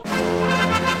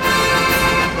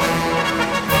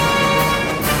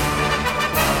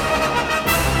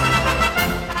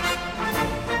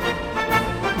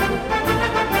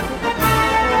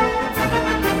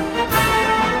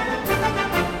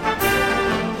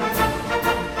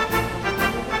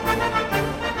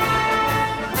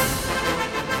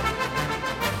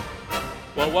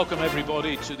Welcome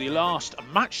everybody to the last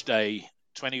match day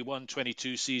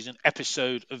 21-22 season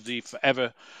episode of the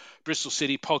Forever Bristol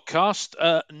City podcast.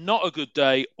 Not a good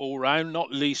day all round, not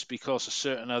least because a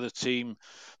certain other team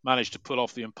managed to pull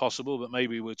off the impossible, but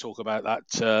maybe we'll talk about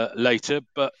that later.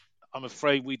 But I'm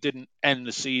afraid we didn't end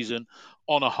the season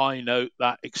on a high note.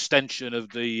 That extension of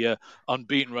the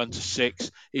unbeaten run to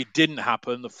 6, it didn't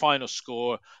happen. The final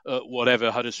score,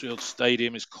 whatever Huddersfield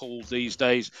Stadium is called these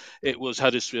days, it was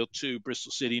Huddersfield 2,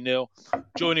 Bristol City 0.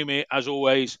 Joining me, as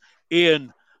always,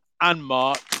 Ian and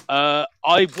Mark.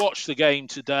 I watched the game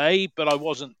today, but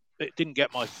it didn't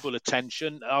get my full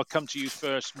attention. I'll come to you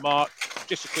first, Mark.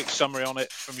 Just a quick summary on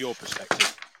it from your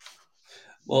perspective.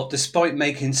 Well, despite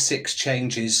making 6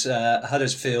 changes,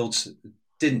 Huddersfield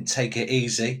didn't take it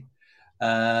easy,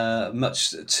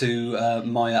 much to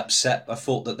my upset. I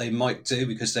thought that they might do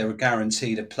because they were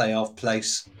guaranteed a playoff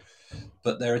place.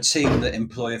 But they're a team that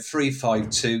employ a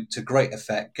 3-5-2 to great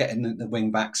effect, getting the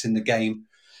wing-backs in the game.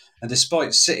 And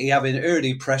despite City having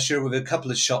early pressure with a couple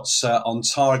of shots on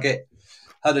target,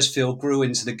 Huddersfield grew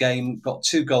into the game, got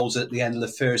 2 goals at the end of the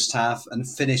first half and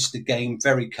finished the game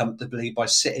very comfortably by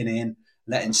sitting in,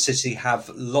 letting City have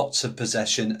lots of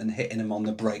possession and hitting them on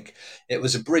the break. It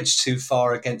was a bridge too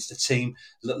far against a team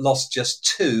that lost just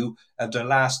 2 of their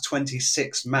last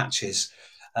 26 matches.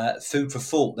 Food for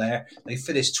thought there. They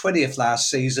finished 20th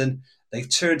last season. They've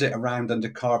turned it around under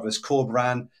Carver's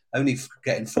Corberán, only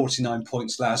getting 49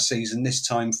 points last season, this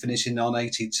time finishing on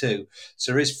 82.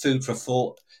 So there is food for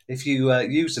thought. If you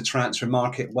use the transfer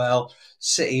market well,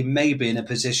 City may be in a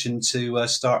position to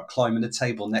start climbing the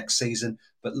table next season,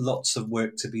 but lots of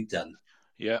work to be done.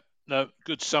 Yeah, no,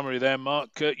 good summary there, Mark.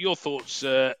 Your thoughts,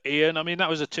 Ian? I mean, that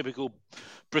was a typical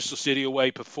Bristol City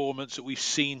away performance that we've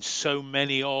seen so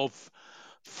many of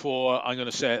for, I'm going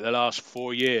to say it, the last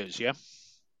 4 years, yeah?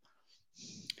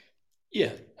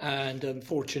 Yeah, and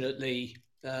unfortunately,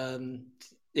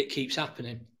 it keeps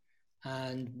happening.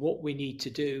 And what we need to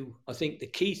do, I think the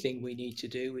key thing we need to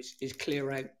do is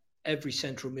clear out every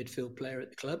central midfield player at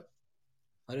the club.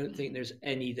 I don't think there's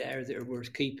any there that are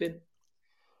worth keeping.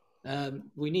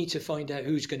 We need to find out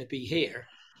who's going to be here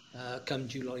come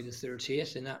July the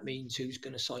 30th, and that means who's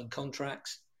going to sign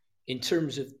contracts. In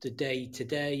terms of the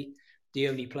day-to-day, the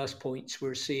only plus points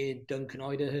we're seeing Duncan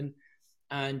Idahan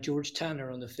and George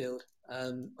Tanner on the field.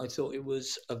 I thought it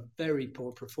was a very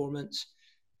poor performance,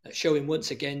 showing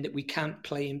once again that we can't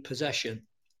play in possession.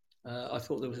 I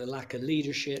thought there was a lack of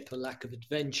leadership, a lack of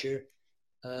adventure,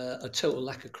 a total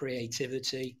lack of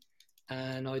creativity.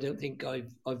 And I don't think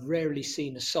I've rarely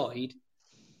seen a side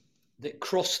that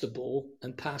crossed the ball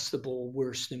and passed the ball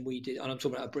worse than we did. And I'm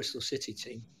talking about a Bristol City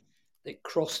team that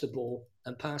crossed the ball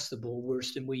and passed the ball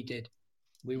worse than we did.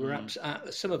 We were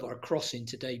some of our crossing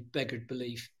today beggared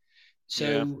belief.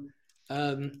 So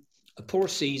a poor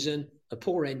season, a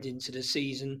poor ending to the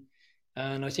season,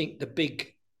 and I think the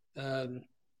big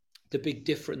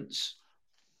difference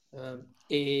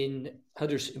in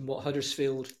what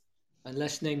Huddersfield, and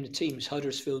let's name the teams,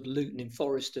 Huddersfield, Luton and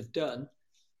Forest have done,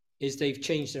 is they've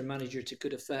changed their manager to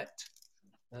good effect.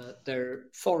 Their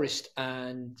Forest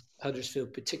and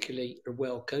Huddersfield particularly are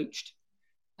well coached,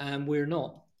 and we're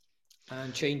not.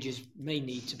 And changes may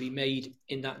need to be made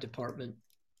in that department.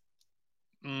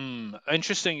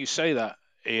 Interesting you say that,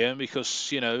 Ian,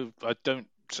 because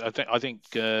I think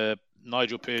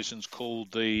Nigel Pearson's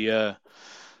called the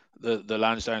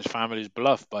Lansdowne family's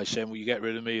bluff by saying, "Well, you get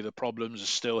rid of me, the problems are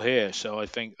still here." So I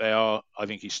think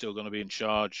he's still going to be in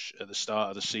charge at the start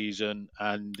of the season.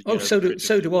 And so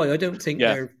do I. I don't think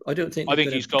they're. I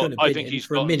think he's got. I think he's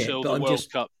got until the World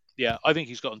Cup. Yeah, I think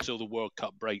he's got until the World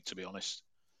Cup break, to be honest.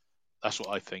 That's what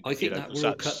I think. I think that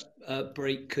World Cup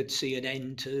break could see an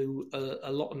end to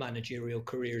a lot of managerial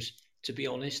careers, to be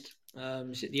honest.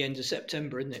 It's at the end of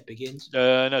September, isn't it, begins?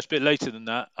 No, it's a bit later than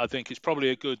that. I think it's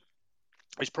probably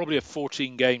a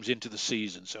 14 games into the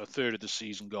season, so a third of the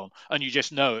season gone. And you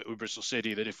just know it with Bristol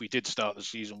City that if we did start the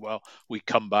season well, we'd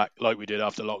come back like we did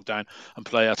after lockdown and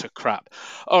play utter crap.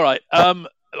 All right.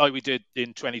 Like we did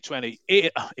in 2020.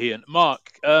 Ian, Mark,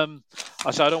 I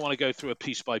don't want to go through a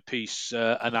piece-by-piece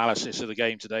analysis of the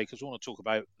game today because we want to talk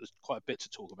about, there's quite a bit to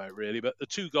talk about really, but the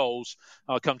 2 goals,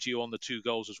 I'll come to you on the 2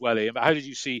 goals as well, Ian, but how did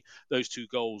you see those 2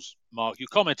 goals, Mark? You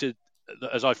commented,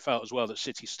 as I felt as well, that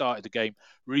City started the game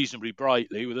reasonably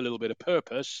brightly with a little bit of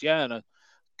purpose, and a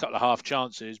couple of half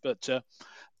chances, but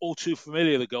all too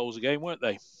familiar, the goals again, weren't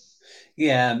they?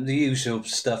 Yeah, the usual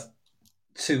stuff.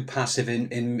 Too passive in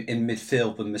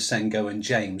midfield with Masengo and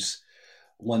James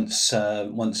once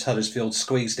Huddersfield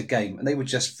squeezed the game, and they were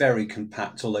just very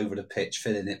compact all over the pitch,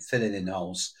 filling in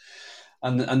holes.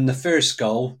 And the first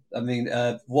goal, I mean,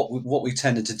 what we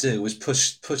tended to do was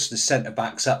push the centre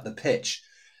backs up the pitch,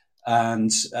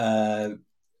 and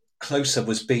Closer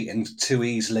was beaten too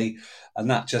easily, and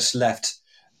that just left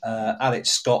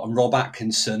Alex Scott and Rob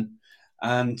Atkinson.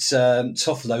 And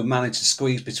Toffolo managed to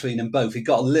squeeze between them both. He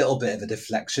got a little bit of a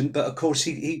deflection, but of course,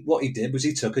 what he did was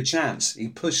he took a chance. He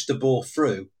pushed the ball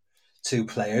through two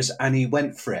players and he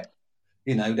went for it.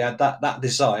 You know, they had that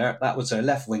desire. That was their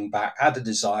left wing back, had a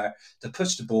desire to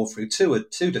push the ball through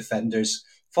two defenders,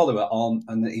 follow it on,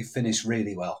 and he finished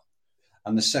really well.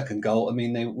 And the second goal, I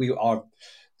mean, the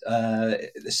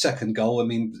second goal, I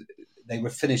mean, they were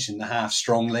finishing the half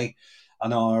strongly,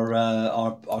 and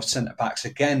our centre backs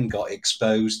again got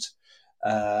exposed.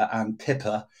 And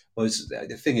Pippa was,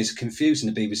 the thing is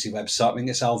confusing the BBC website. I mean,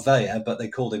 it's Alvea, but they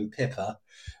called him Pippa.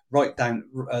 Right down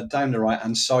the right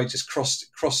hand side, just passed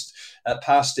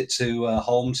it to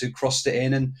Holmes, who crossed it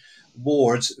in, and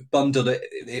Ward bundled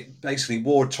it. Basically,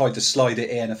 Ward tried to slide it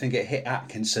in. I think it hit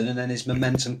Atkinson, and then his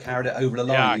momentum carried it over the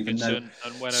line. Yeah, even though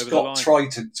and went over the line.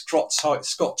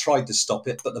 Scott tried to stop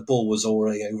it, but the ball was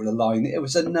already over the line. It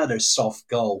was another soft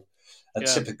goal.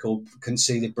 Typical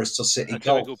conceded Bristol City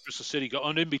goal. Typical Bristol City goal.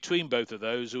 And in between both of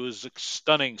those, it was a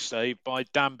stunning save by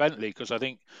Dan Bentley, because I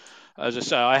think, as I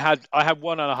say, I had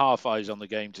 1.5 eyes on the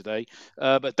game today,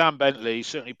 but Dan Bentley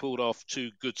certainly pulled off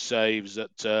two good saves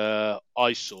that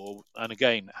I saw. And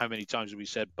again, how many times have we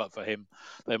said, but for him,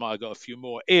 they might have got a few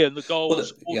more. Ian, the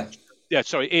goals.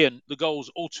 Ian, the goals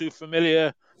all too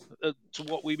familiar to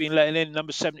what we've been letting in,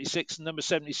 number 76 and number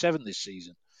 77 this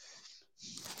season.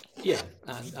 Yeah,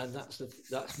 and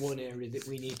that's one area that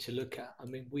we need to look at. I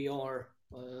mean, we are,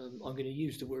 I'm going to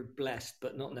use the word blessed,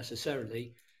 but not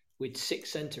necessarily, with 6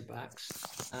 centre backs.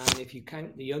 And if you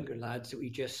count the younger lads that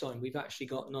we just signed, we've actually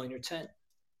got 9 or 10.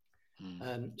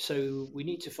 So we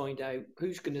need to find out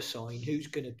who's going to sign, who's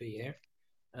going to be here.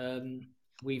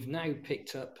 We've now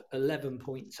picked up 11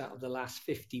 points out of the last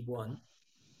 51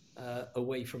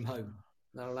 away from home,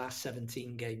 in our last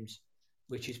 17 games,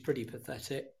 which is pretty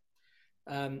pathetic.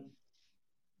 And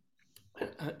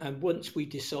once we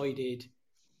decided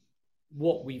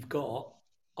what we've got,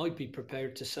 I'd be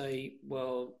prepared to say,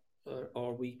 well, what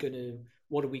are we going to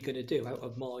do out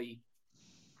of my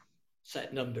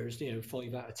set numbers?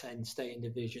 5 out of 10 stay in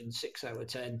division, 6 out of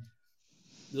 10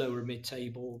 lower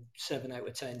mid-table, 7 out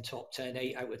of 10 top 10,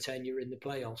 8 out of 10 you're in the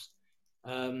playoffs.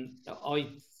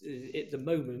 At the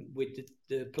moment, with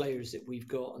the players that we've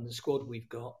got and the squad we've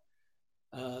got,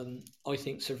 I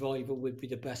think survival would be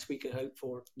the best we could hope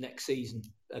for next season.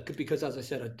 Because, as I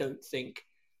said, I don't think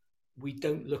we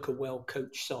don't look a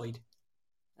well-coached side.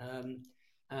 We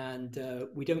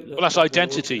don't look. Well, that's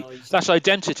identity. That's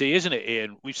identity, isn't it,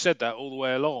 Ian? We've said that all the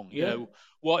way along. Yeah.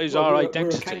 What is our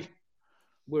identity?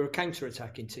 We're a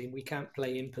counter-attacking team. We can't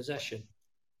play in possession.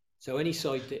 So any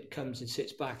side that comes and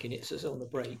sits back and hits us on the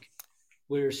break,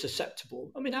 we're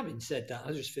susceptible. I mean, having said that,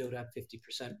 Huddersfield had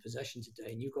 50% possession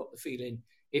today, and you got the feeling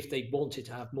if they wanted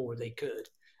to have more, they could.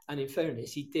 And in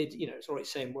fairness, he did. It's all right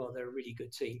saying, well, they're a really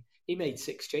good team. He made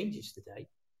 6 changes today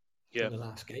in the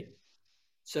last game.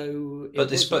 So, but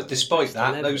despite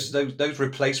that, those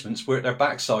replacements were their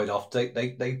backside off. They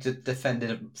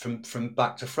defended from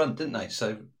back to front, didn't they?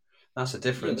 So that's a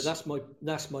difference. Yeah, but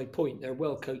that's my point. They're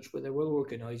well coached, but they're well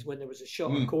organised. When there was a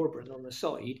shot at Corbyn on the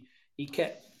side, he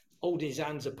kept holding his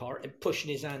hands apart and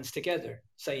pushing his hands together,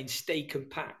 saying, "Stay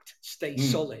compact, stay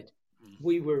solid."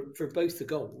 We were, for both the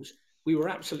goals, we were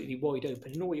absolutely wide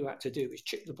open, and all you had to do is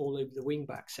chip the ball over the wing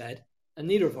back's head, and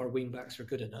neither of our wing backs are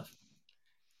good enough.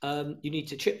 You need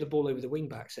to chip the ball over the wing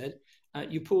back's head.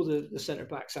 You pull the centre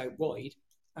backs out wide,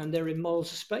 and they're in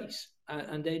miles of space.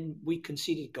 And then we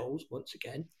conceded goals once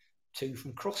again, 2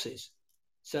 from crosses.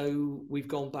 So we've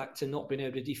gone back to not being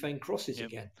able to defend crosses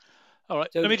again. All right,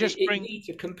 so let me just bring. It needs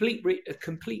a complete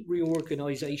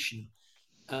reorganisation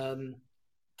down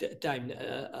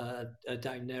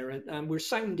there, and we're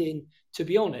sounding, to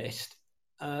be honest,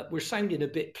 we're sounding a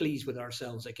bit pleased with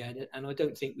ourselves again, and I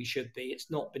don't think we should be.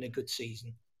 It's not been a good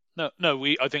season. No.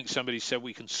 I think somebody said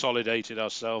we consolidated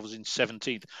ourselves in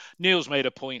 17th. Neil's made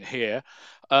a point here.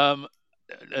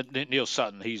 Neil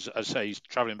Sutton, he's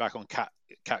travelling back on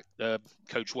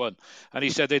Coach 1, and he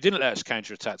said they didn't let us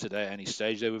counter-attack today at any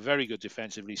stage. They were very good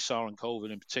defensively, Sarr and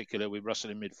Colvin in particular, with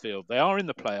Russell in midfield. They are in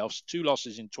the playoffs, 2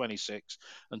 losses in 26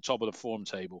 and top of the form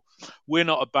table. We're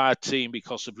not a bad team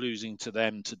because of losing to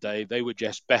them today. They were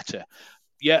just better.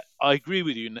 Yeah, I agree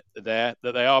with you there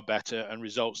that they are better and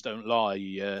results don't lie,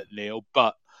 Neil.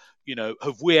 But,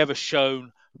 have we ever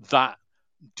shown that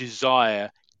desire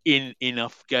in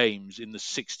enough games in the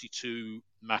 66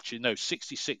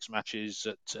 matches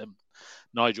that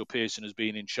Nigel Pearson has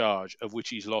been in charge, of which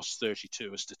he's lost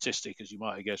 32, a statistic, as you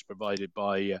might have guessed, provided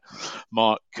by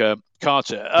Mark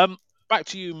Carter. Back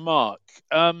to you, Mark.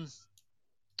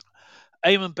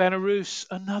 Eamon Benarous,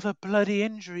 another bloody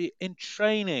injury in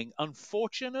training.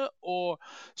 Unfortunate or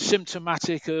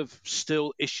symptomatic of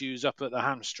still issues up at the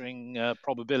hamstring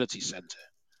probability centre?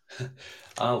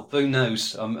 Oh, who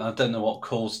knows? I don't know what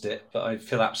caused it, but I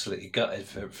feel absolutely gutted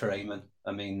for Eamon.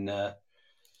 I mean,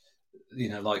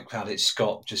 like Alex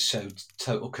Scott just showed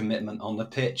total commitment on the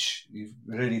pitch. You're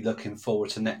really looking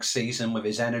forward to next season with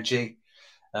his energy.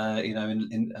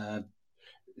 In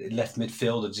left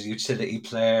midfield as a utility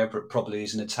player, but probably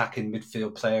as an attacking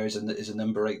midfield player, as a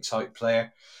number 8 type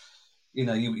player.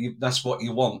 That's what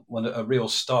you want when a real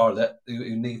star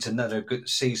who needs another good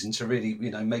season to really,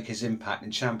 make his impact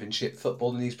in Championship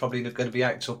football, and he's probably going to be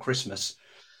out till Christmas.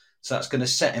 So that's going to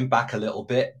set him back a little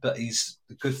bit, but the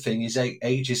good thing is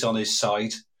age is on his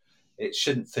side. It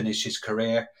shouldn't finish his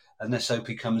career, and let's hope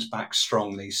he comes back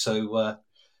strongly. So,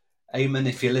 Eamon,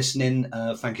 if you're listening,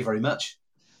 thank you very much,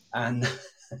 and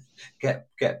get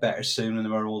better soon, and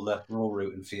we're all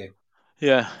rooting for you.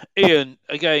 Yeah, Ian,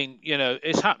 again,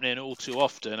 it's happening all too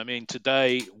often. I mean,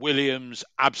 today, Williams'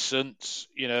 absence,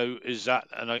 is that,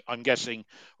 and I'm guessing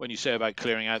when you say about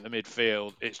clearing out the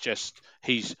midfield, it's just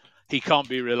he can't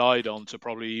be relied on to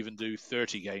probably even do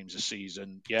 30 games a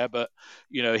season. Yeah, but,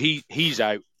 he's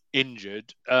out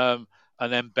injured. And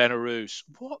then Benarous,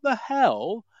 what the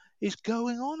hell is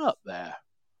going on up there?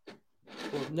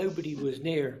 Well, nobody was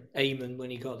near Eamon when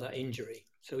he got that injury,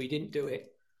 so he didn't do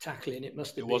it tackling. It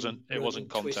must have been. It wasn't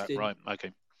contact, twisted. Right?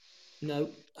 Okay. No,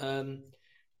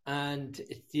 and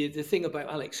the thing about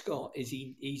Alex Scott is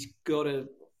he's got to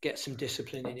get some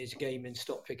discipline in his game and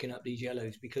stop picking up these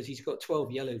yellows, because he's got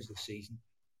 12 yellows this season.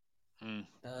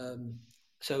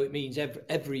 So it means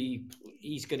every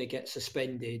he's going to get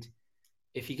suspended.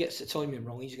 If he gets the timing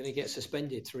wrong, he's going to get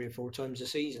suspended 3 or 4 times a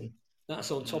season.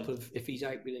 That's on top of if he's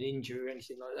out with an injury or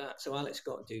anything like that. So Alex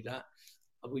got to do that.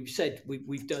 We've said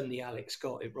we've done the Alex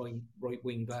Scott at right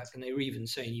wing back, and they were even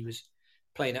saying he was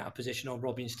playing out of position on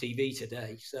Robin's TV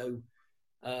today. So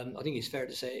I think it's fair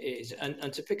to say it is.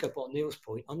 And to pick up on Neil's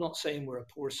point, I'm not saying we're a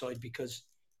poor side because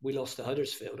we lost to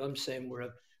Huddersfield. I'm saying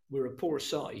we're a poor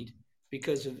side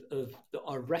because of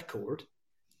our record,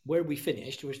 where we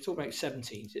finished. We're talking about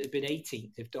 17th. It had been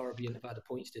 18th if Derby hadn't have had a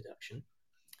points deduction.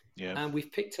 Yeah. And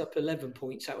we've picked up 11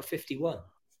 points out of 51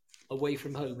 away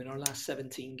from home in our last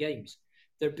 17 games.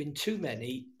 There have been too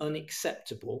many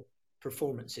unacceptable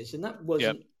performances, and that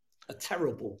wasn't a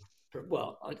terrible.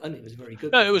 Well, I think it was a very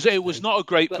good. No, it was not a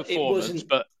great performance,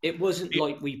 but it wasn't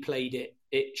like we played it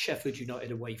at Sheffield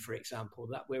United away, for example,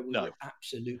 that where we were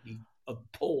absolutely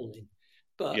appalling.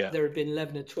 But there have been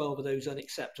 11 or 12 of those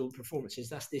unacceptable performances.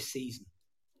 That's this season.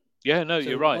 Yeah, no,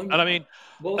 you're right. And I mean,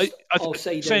 I'll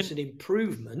say there's an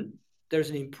improvement. There's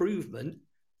an improvement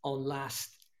on last.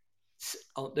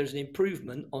 There's an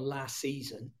improvement on last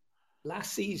season.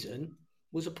 Last season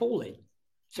was appalling.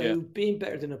 So being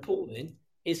better than appalling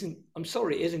isn't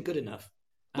good enough.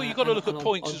 Well, you've got to look at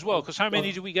points as well, because how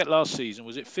many did we get last season?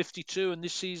 Was it 52, and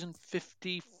this season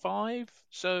 55?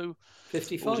 So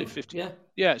 55. Was it 50? Yeah.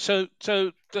 Yeah. So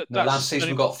last season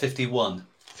we got 51.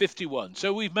 51.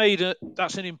 So we've made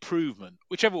that's an improvement.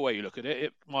 Whichever way you look at it,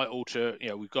 it might alter.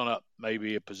 We've gone up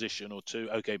maybe a position or two.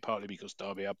 Okay, partly because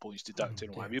Derby had points deducted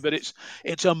and what have you, but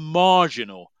it's a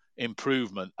marginal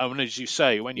improvement. And as you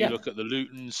say, when you look at the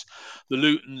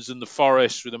Lutons and the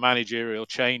Forest with the managerial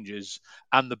changes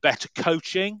and the better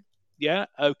coaching,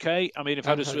 okay. I mean, if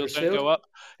Huddersfield don't go up,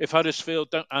 if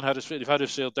Huddersfield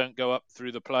don't go up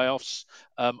through the playoffs,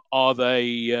 are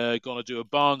they going to do a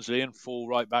Barnsley and fall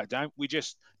right back down? We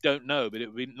just don't know. But it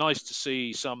would be nice to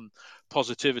see some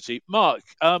positivity. Mark,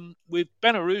 with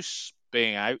Benarous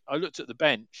being out, I looked at the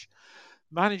bench.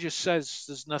 Manager says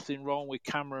there's nothing wrong with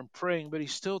Cameron Pring, but he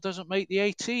still doesn't make the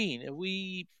 18. Are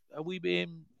we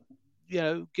being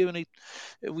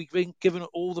we've been given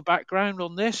all the background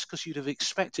on this? Because you'd have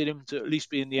expected him to at least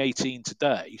be in the 18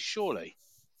 today, surely.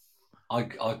 I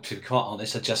to be quite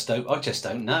honest, I just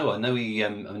don't know. I know he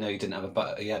didn't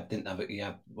have he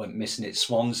went missing at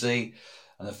Swansea,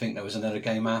 and I think there was another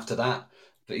game after that.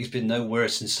 But he's been no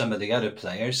worse than some of the other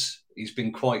players. He's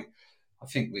been quite. I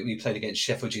think when he played against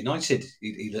Sheffield United,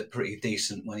 he looked pretty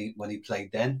decent when he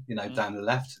played then. Down the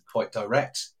left, quite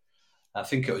direct. I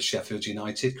think it was Sheffield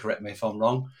United. Correct me if I'm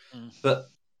wrong, but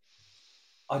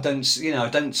I don't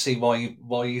see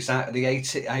why he's out of the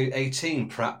 18.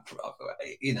 Perhaps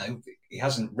he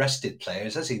hasn't rested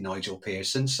players, has he, Nigel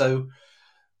Pearson? So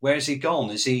where's he gone?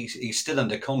 He's still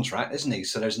under contract, isn't he?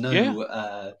 So there's no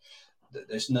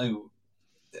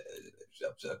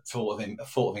thought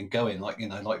of him going, like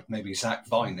maybe Zach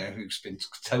Viner, who's been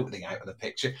totally out of the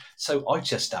picture. So I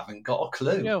just haven't got a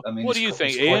clue. Yeah. I mean, What do you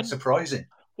think, it's Ian? quite surprising.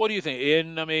 What do you think,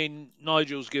 Ian? I mean,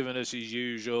 Nigel's given us his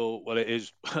usual, well, it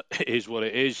is it is what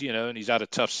it is, and he's had a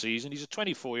tough season. He's a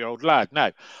 24-year-old lad.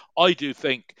 Now, I do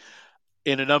think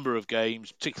in a number of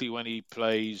games, particularly when he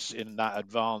plays in that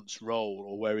advanced role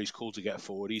or where he's called to get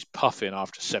forward, he's puffing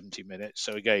after 70 minutes.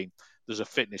 So again, there's a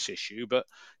fitness issue. But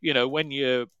when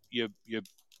your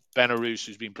Benarous,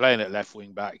 who's been playing at left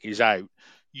wing back, is out,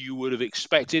 you would have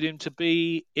expected him to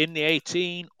be in the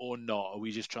 18 or not? Are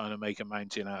we just trying to make a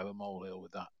mountain out of a molehill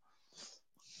with that?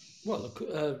 Well, look,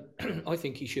 I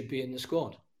think he should be in the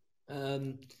squad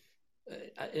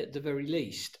at the very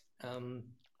least.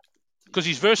 Because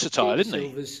he's versatile, isn't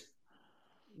he?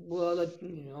 Well,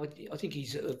 I think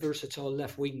he's a versatile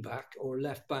left wing back or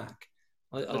left back.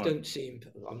 I don't see him.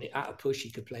 I mean, at a push,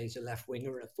 he could play as a left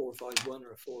winger, a 4-5-1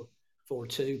 or a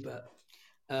 4-4-2.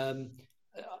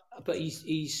 But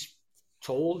he's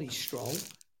tall, he's strong.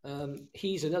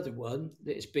 He's another one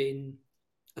that has been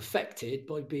affected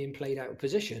by being played out of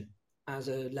position as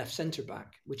a left centre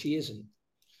back, which he isn't.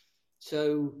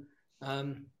 So.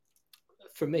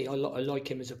 For me, I like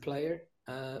him as a player.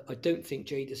 I don't think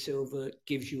Jay Da Silva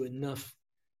gives you enough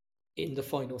in the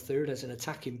final third as an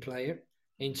attacking player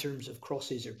in terms of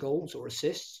crosses or goals or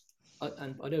assists.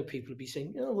 And I know people will be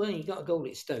saying, "Oh, well, you got a goal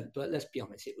at Stoke," but let's be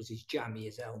honest, it was his jammy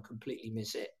as hell and completely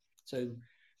miss it. So,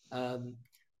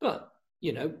 but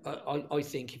I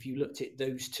think if you looked at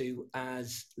those two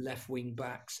as left wing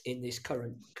backs in this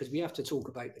current, because we have to talk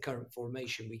about the current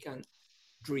formation, we can't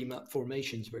dream up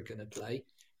formations we're going to play.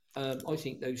 I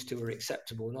think those two are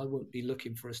acceptable, and I wouldn't be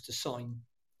looking for us to sign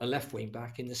a left wing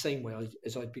back in the same way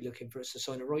as I'd be looking for us to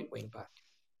sign a right wing back.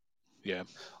 Yeah.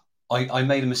 I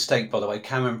made a mistake, by the way.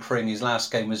 Cameron Pring, his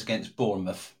last game was against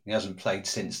Bournemouth. He hasn't played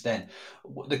since then.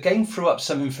 The game threw up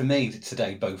something for me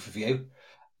today, both of you.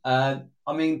 I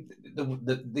mean,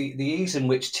 the ease in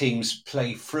which teams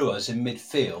play through us in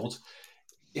midfield.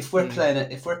 If we're playing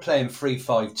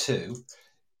 3-5-2.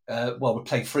 We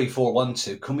play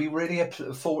 3-4-1-2. Can we really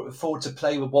afford to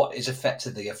play with what is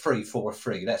effectively a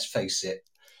 3-4-3? Let's face it.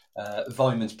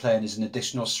 Weiman's playing as an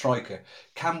additional striker.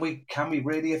 Can we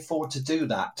really afford to do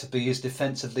that to be as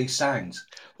defensively sound?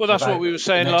 Well, that's what we were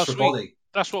saying last week.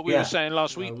 That's what we were saying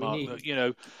last week, Mark.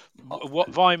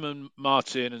 What Weimann,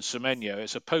 Martin, and Semenyo,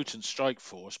 it's a potent strike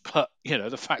force. But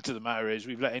the fact of the matter is,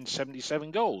 we've let in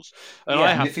 77 goals. And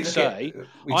I have to say,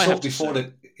 we talked before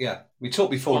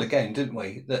the game, didn't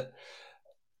we? That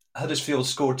Huddersfield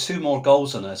scored 2 more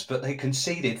goals on us, but they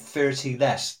conceded 30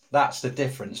 less. That's the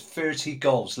difference. 30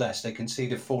 goals less. They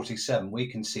conceded 47. We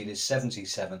conceded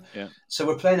 77. Yeah. So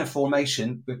we're playing a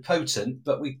formation. We're potent,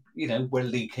 but we're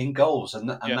leaking goals, and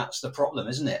that's the problem,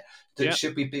 isn't it?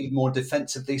 Should we be more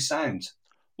defensively sound?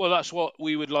 Well, that's what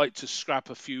we would like, to scrap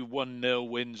a few 1-0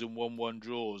 wins and 1-1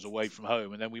 draws away from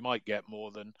home, and then we might get more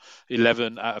than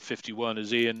 11 out of 51,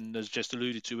 as Ian has just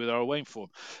alluded to with our away form.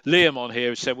 Liam on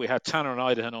here said we had Tanner and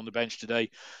Idahan on the bench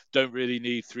today. Don't really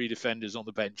need 3 defenders on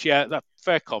the bench. Yeah, that's a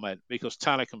fair comment, because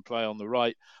Tanner can play on the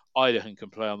right, Idahan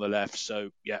can play on the left. So,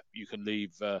 yeah, you can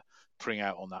leave Pring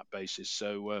out on that basis.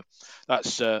 So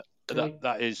that's...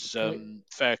 That is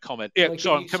fair comment. Yeah,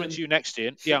 sorry, I'm coming to you next,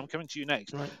 Ian. Yeah, I'm coming to you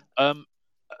next. Right.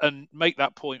 And make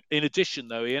that point. In addition,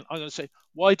 though, Ian, I'm going to say,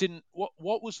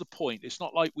 what was the point? It's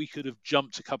not like we could have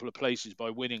jumped a couple of places by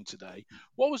winning today.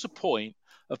 What was the point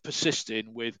of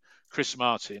persisting with Chris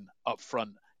Martin up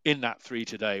front in that 3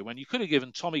 today, when you could have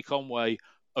given Tommy Conway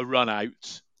a run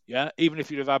out? Yeah, even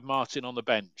if you'd have had Martin on the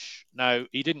bench. Now,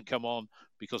 he didn't come on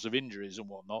because of injuries and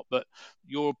whatnot, but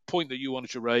your point that you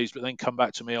wanted to raise, but then come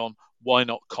back to me on why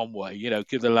not Conway?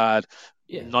 Give the lad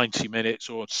 90 minutes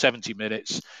or 70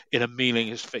 minutes in a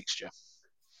meaningless fixture.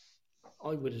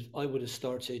 I would have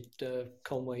started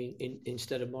Conway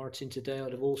instead of Martin today.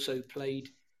 I'd have also played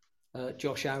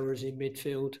Josh Hours in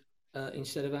midfield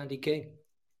instead of Andy King.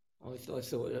 I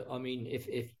thought, I mean,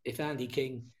 if Andy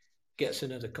King gets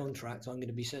another contract, I'm going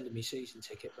to be sending me season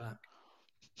ticket back.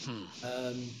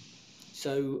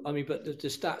 So, I mean, but the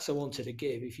stats I wanted to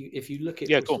give, if you look at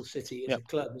Bristol City as a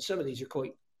club, and some of these are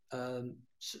quite,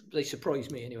 they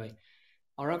surprise me anyway.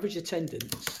 Our average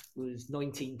attendance was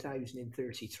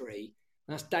 19,033.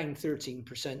 That's down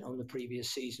 13% on the previous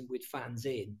season with fans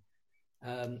in.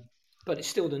 But it's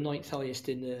still the 9th highest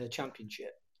in the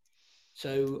Championship.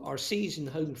 So our season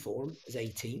home form is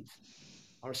 18th.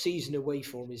 Our season away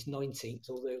form is 19th,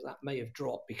 although that may have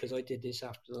dropped because I did this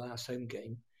after the last home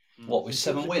game. What, with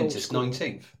 7 wins, it's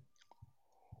 19th?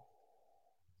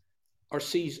 Our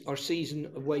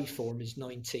season away form is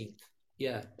 19th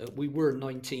we were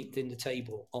 19th in the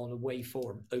table on away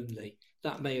form only.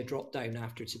 That may have dropped down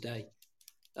after today.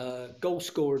 Goals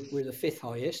scored, we're the 5th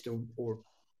highest, or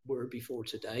were before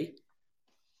today.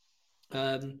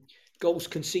 Goals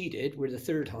conceded, we're the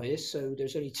 3rd highest, so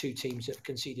there's only 2 teams that have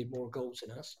conceded more goals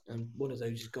than us, and one of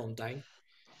those has gone down.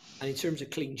 And in terms of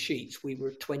clean sheets, we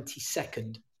were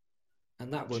 22nd,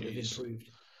 and that won't have improved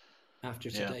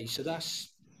after today. So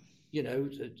that's,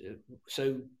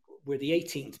 so we're the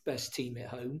 18th best team at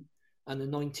home and the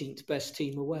 19th best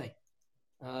team away.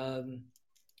 But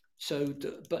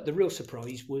the real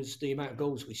surprise was the amount of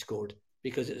goals we scored,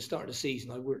 because at the start of the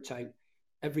season, I worked out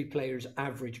every player's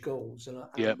average goals, and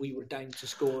we were down to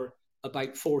score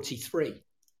about 43.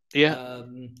 Yeah.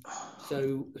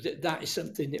 So that is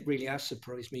something that really has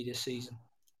surprised me this season.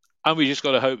 And we just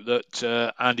got to hope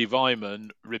that Andy Weimann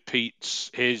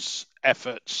repeats his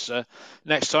efforts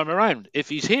next time around, if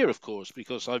he's here, of course,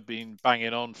 because I've been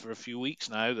banging on for a few weeks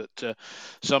now that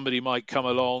somebody might come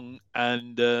along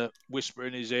and whisper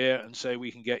in his ear and say,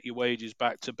 we can get your wages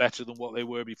back to better than what they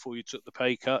were before you took the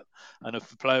pay cut. And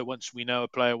if once we know a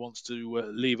player wants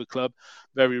to leave a club,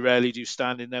 very rarely do you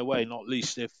stand in their way, not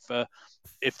least if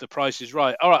the price is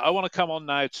right. All right, I want to come on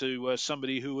now to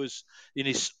somebody who was in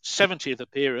his 70th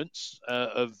appearance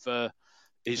of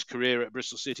his career at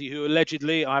Bristol City, who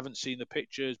allegedly, I haven't seen the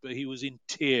pictures, but he was in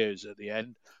tears at the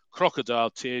end.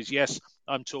 Crocodile tears. Yes,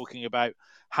 I'm talking about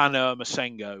Hanoa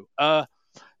Masengo.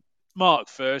 Mark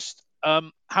first.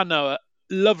 Hanoa,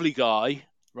 lovely guy,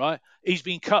 right? He's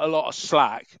been cut a lot of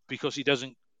slack because he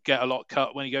doesn't get a lot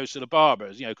cut when he goes to the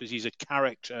barbers, because he's a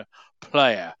character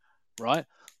player, right?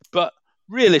 But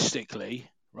realistically,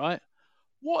 right,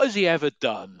 what has he ever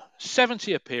done?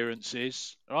 70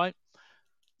 appearances, right?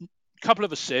 Couple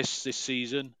of assists this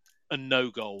season and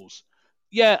no goals.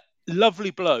 Yeah,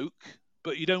 lovely bloke,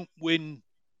 but you don't win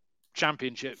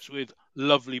championships with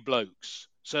lovely blokes.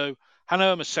 So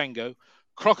Hanoa Masengo,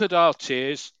 crocodile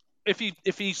tears. If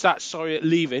he's that sorry at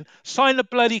leaving, sign the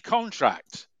bloody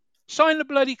contract. Sign the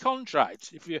bloody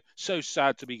contract if you're so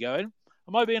sad to be going.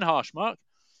 Am I being harsh, Mark?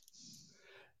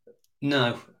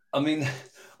 No, I mean,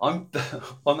 I'm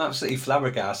absolutely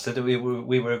flabbergasted. We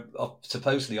were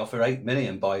supposedly offered 8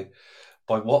 million by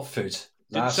Watford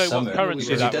last summer. What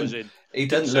currency that was in. He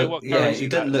doesn't look. Yeah, he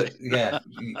doesn't look. Yeah,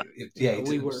 yeah.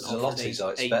 We were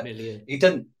offered 8 million. He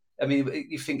doesn't. I mean,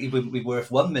 you think he would be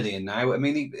worth 1 million now? I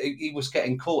mean, he was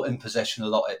getting caught in possession a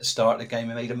lot at the start of the game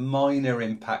and made a minor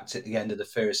impact at the end of the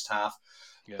first half.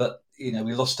 Yeah. But we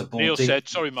lost the ball. Neil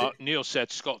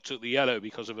said Scott took the yellow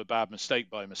because of a bad mistake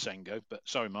by Masengo. But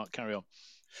sorry, Mark, carry on.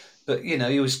 But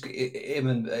he was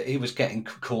getting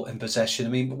caught in possession. I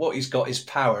mean, what he's got is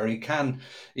power. He can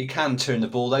turn the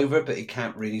ball over, but he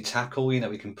can't really tackle. He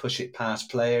can push it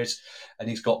past players, and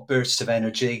he's got bursts of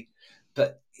energy.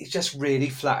 But he just really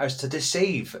flatters to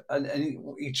deceive. And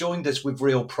he joined us with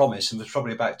real promise and was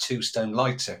probably about 2 stone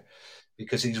lighter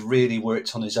because he's really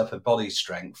worked on his upper body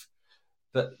strength.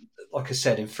 But like I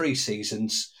said, in 3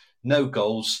 seasons, no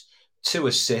goals, 2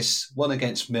 assists, 1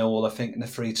 against Millwall, I think, in a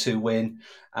 3-2 win,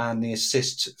 and the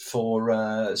assist for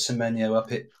Semenyo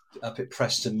up at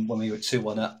Preston when we were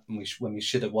 2-1 up and when we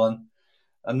should have won.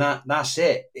 And that's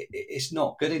it. It's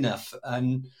not good enough.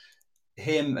 And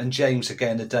him and James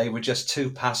again today were just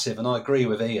too passive. And I agree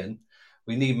with Ian.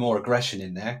 We need more aggression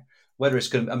in there. Whether it's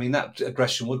going to, I mean, that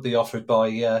aggression would be offered by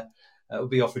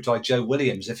Joe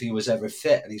Williams if he was ever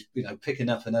fit, and he's picking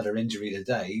up another injury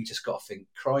today. You just got to think,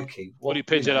 crikey. He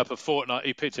picked it up a fortnight.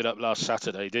 He picked it up last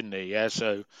Saturday, didn't he? Yeah.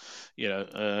 So,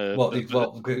 put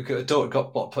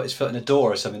his foot in a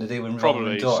door or something? Did he?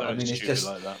 Probably. Door? I mean, it's just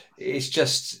like that. It's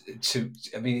just too.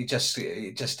 I mean, it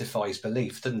just defies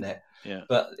belief, doesn't it? Yeah.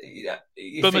 But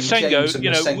Masengo,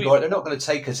 they're not going to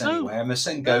take us anywhere.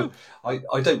 Masengo,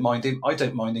 I don't mind him. I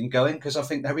don't mind him going because I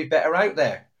think there'll be better out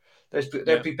there.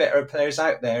 There'd be better players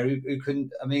out there who can.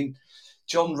 I mean,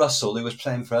 John Russell, who was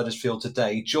playing for Huddersfield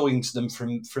today, joined them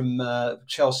from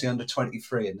Chelsea under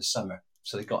 23 in the summer,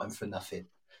 so they got him for nothing. And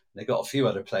they got a few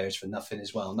other players for nothing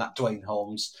as well. And that Dwayne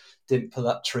Holmes didn't pull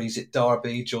up trees at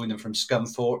Derby, joined them from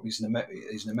Scunthorpe. He's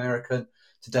an American.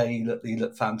 Today he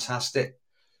looked fantastic.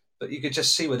 But you could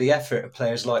just see with the effort of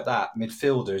players like that,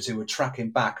 midfielders who were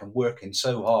tracking back and working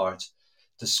so hard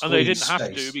to squeeze and they didn't space.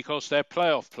 have to because their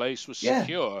playoff place was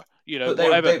secure. But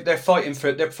they're fighting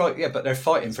for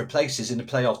places in the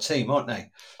playoff team, aren't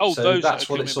they? Oh, so that's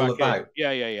what it's all about.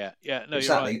 Yeah. No, exactly.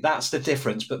 You're right. That's the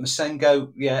difference. But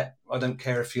Masengo, I don't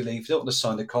care if you leave. You don't want to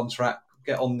sign the contract.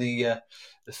 Get on the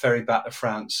ferry back to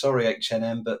France. Sorry,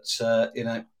 H&M, but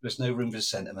there's no room for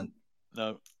sentiment.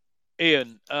 No.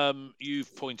 Ian,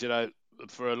 you've pointed out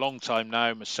for a long time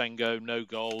now. Masengo, no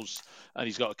goals, and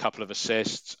he's got a couple of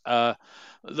assists.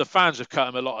 The fans have cut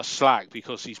him a lot of slack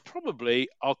because he's probably,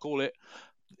 I'll call it,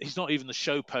 he's not even the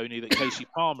show pony that Casey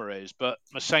Palmer is, but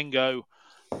Masengo,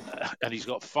 and he's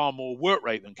got far more work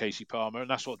rate than Casey Palmer, and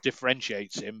that's what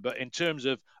differentiates him. But in terms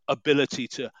of ability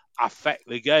to affect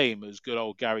the game, as good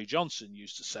old Gary Johnson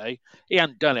used to say, he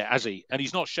hasn't done it, has he? And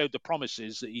he's not showed the promise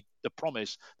that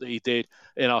he did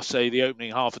in, I'll say, the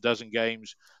opening half a dozen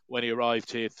games when he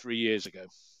arrived here 3 years ago.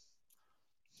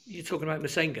 You're talking about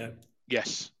Masengo?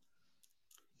 Yes.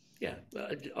 Yeah,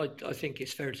 I think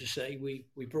it's fair to say we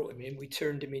brought him in, we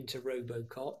turned him into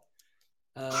Robocop.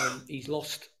 He's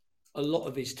lost a lot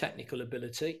of his technical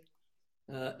ability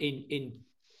in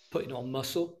putting on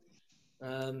muscle.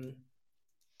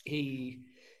 He's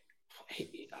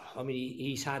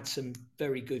had some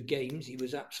very good games. He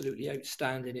was absolutely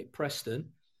outstanding at Preston.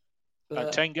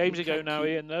 About 10 games ago now,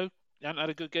 Ian, though. He hasn't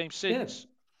had a good game since.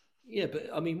 Yeah, but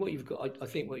I mean, what you've got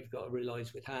to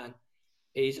realise with Han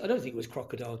is, I don't think it was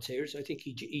crocodile tears. I think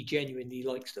he genuinely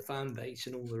likes the fan base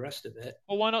and all the rest of it.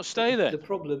 Well, why not stay there? The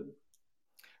problem,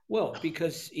 well,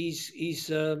 because he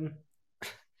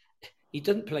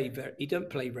doesn't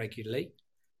play regularly.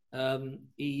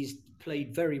 He's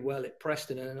played very well at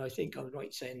Preston, and I think I'm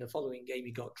right saying the following game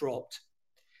he got dropped.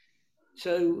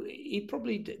 So he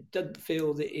probably doesn't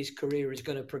feel that his career is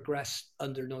going to progress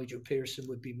under Nigel Pearson,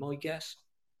 would be my guess.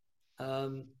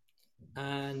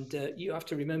 And you have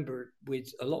to remember,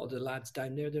 with a lot of the lads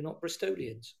down there, they're not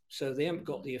Bristolians, so they haven't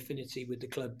got the affinity with the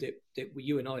club that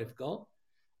you and I have got,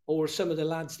 or some of the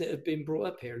lads that have been brought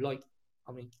up here. Like,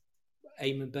 I mean,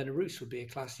 Eamon Benarous would be a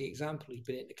classic example. He's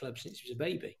been at the club since he was a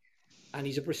baby, and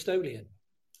he's a Bristolian.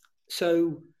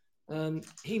 So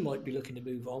he might be looking to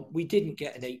move on. We didn't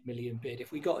get an 8 million bid.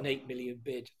 If we got an 8 million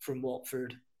bid from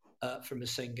Watford from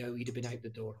Masengo, he'd have been out the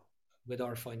door with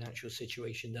our financial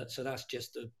situation. So that's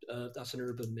just that's an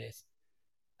urban myth.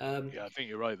 Yeah, I think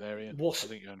you're right there, Ian. I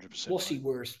think you're 100%. What's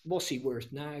he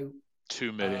worth now?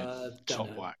 2 million,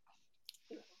 top whack.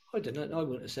 I don't know. I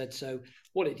wouldn't have said so.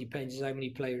 What it depends is how many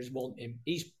players want him.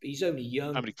 He's only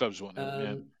young. How many clubs want him?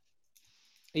 Yeah.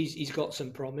 He's got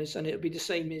some promise, and it'll be the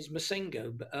same as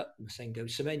Semenyo.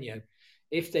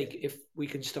 If we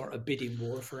can start a bidding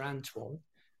war for Antoine,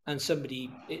 and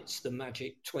somebody hits the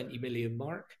magic 20 million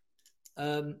mark,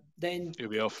 then he'll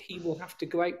be off. He will have to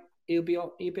go out. He'll be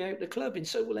out the club, and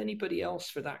so will anybody else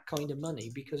for that kind of money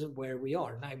because of where we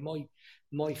are now.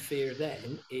 My fear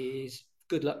then is,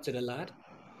 good luck to the lad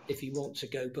if he wants to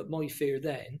go, but my fear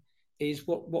then is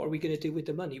what are we going to do with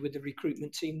the money, with the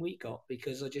recruitment team we got?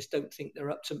 Because I just don't think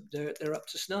they're up to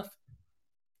snuff.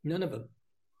 None of them.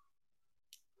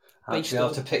 Actually, I'll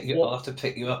have to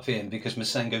pick you up, Ian, because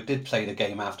Masengo did play the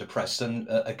game after Preston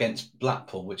against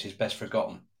Blackpool, which is best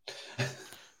forgotten.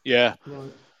 Yeah. Right.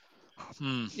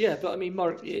 Yeah, but I mean,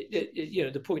 Mark,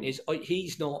 the point is,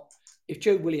 he's not. If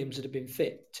Joe Williams had been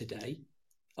fit today,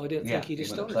 I don't think he'd have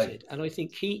started. And I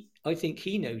think he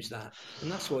knows that,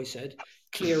 and that's why I said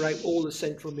clear out all the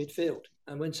central midfield.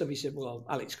 And when somebody said, "Well,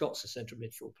 Alex Scott's a central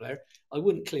midfield player," I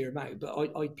wouldn't clear him out, but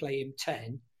I'd play him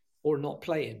 10 or not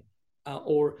play him,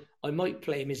 or I might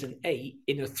play him as an 8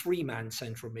 in a 3-man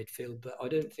central midfield. But I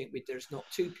don't think there's not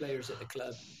 2 players at the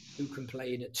club who can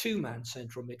play in a 2-man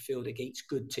central midfield against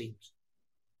good teams.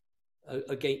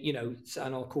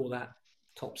 And I'll call that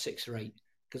top 6 or 8,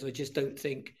 because I just don't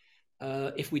think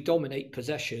if we dominate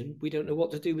possession, we don't know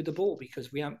what to do with the ball,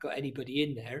 because we haven't got anybody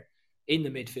in there in the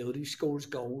midfield who scores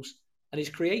goals and is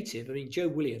creative. I mean, Joe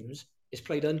Williams has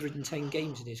played 110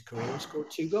 games in his career and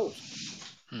scored 2 goals.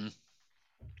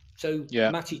 So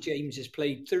Matty James has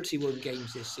played 31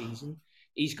 games this season.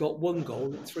 He's got 1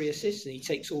 goal and 3 assists, and he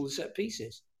takes all the set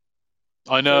pieces.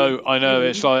 I know.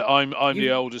 It's like I'm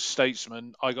the oldest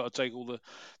statesman. I got to take all the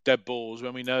dead balls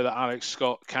when we know that Alex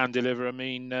Scott can deliver. I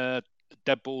mean,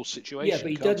 dead ball situation. Yeah,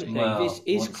 but he doesn't.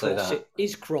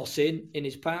 His crossing in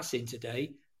his passing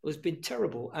today has been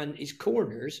terrible, and his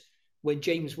corners, when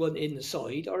James went in the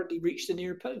side, hardly reached the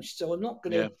near post. So I'm not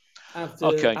going to have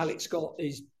the Alex Scott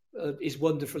is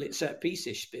wonderful at set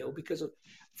pieces spiel, because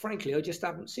frankly, I just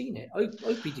haven't seen it. I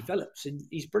hope he develops, and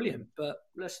he's brilliant, but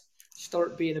let's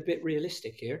start being a bit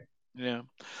realistic here. Yeah.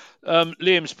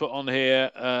 Liam's put on here,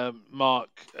 Mark,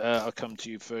 I'll come to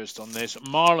you first on this.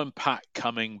 Marlon Pack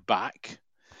coming back,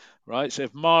 right? So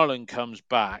if Marlon comes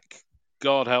back,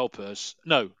 God help us.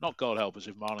 No, not God help us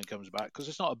if Marlon comes back, because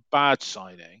it's not a bad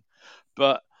signing.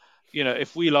 But,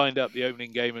 if we lined up the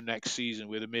opening game of next season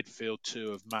with a midfield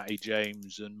 2 of Matty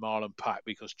James and Marlon Pack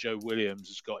because Joe Williams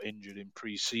has got injured in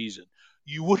pre-season,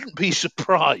 you wouldn't be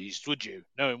surprised, would you,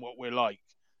 knowing what we're like?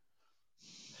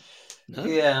 No?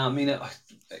 Yeah, I mean,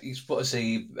 he's what is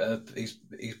he?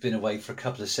 He's been away for a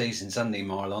couple of seasons, hasn't he,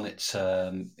 Marlon?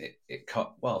 It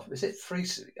cut. Well, is it three?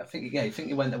 I think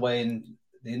he went away in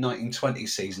the 1920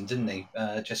 season, didn't he?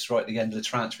 Just right at the end of the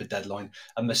transfer deadline.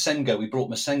 And Masengo, we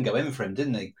brought Masengo in for him,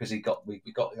 didn't he? Because we got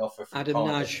the offer from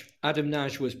Cardiff. Adam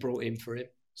Naj was brought in for him.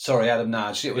 Sorry, Adam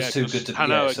Naj. It was too good to.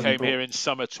 Hanoa came here in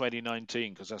summer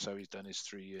 2019 because that's how he's done his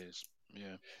 3 years.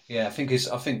 Yeah, I think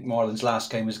Marlon's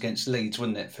last game was against Leeds,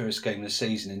 wasn't it? First game of the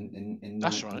season in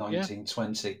that's right,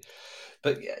 1920. Yeah.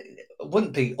 But it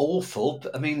wouldn't be awful.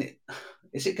 But I mean,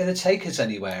 is it going to take us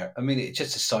anywhere? I mean, it's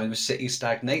just a sign of City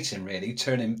stagnating, really,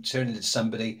 turning into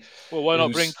somebody. Well, why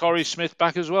not bring Corey Smith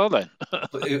back as well then?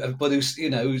 but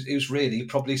who's really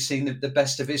probably seen the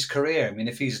best of his career. I mean,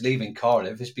 if he's leaving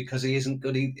Cardiff, it's because he isn't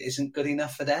good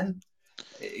enough for them.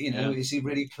 Is he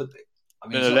really put? I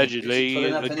mean, allegedly,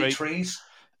 putting up any trees?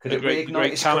 Could it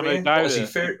reignite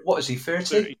his career? What is he,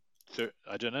 30?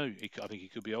 I don't know. I think he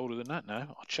could be older than that now.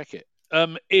 I'll check it.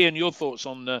 Ian, your thoughts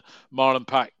on Marlon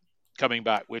Pack coming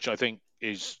back, which I think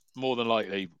is more than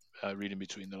likely, reading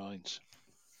between the lines.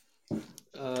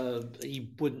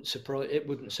 It wouldn't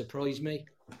surprise me.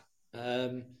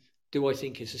 Do I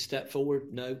think it's a step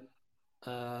forward? No.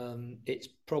 It's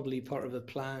probably part of a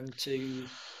plan to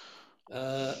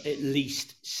at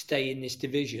least stay in this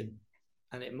division,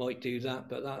 and it might do that.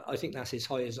 But I think that's as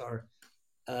high as our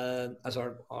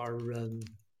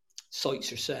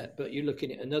sights are set. But you're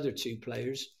looking at another two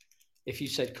players. If you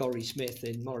said Corey Smith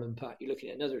and Marlon Pack, you're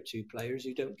looking at another two players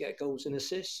who don't get goals and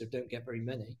assists, or don't get very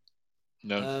many.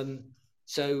 No.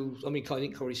 So, I mean, I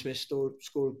think Corey Smith scored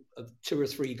 2 or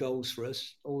 3 goals for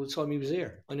us all the time he was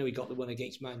here. I know he got the one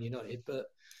against Man United, but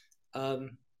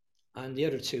and the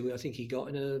other 2, I think he got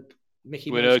in a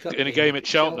Mickey Mouse Cup in a game at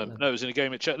Cheltenham. No, it was in a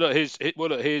game at Cheltenham. Look, his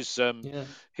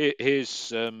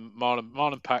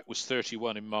Marlon Pack was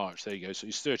 31 in March. There you go. So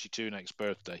he's 32 next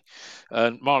birthday.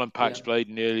 And Marlon Pack's played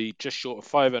nearly just short of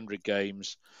 500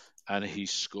 games, and he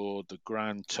scored the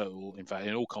grand total, in fact,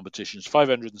 in all competitions,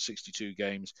 562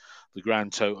 games, the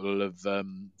grand total of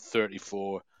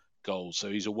 34 goals.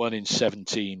 So he's a 1 in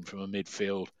 17 from a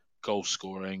midfield goal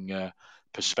scoring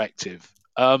perspective.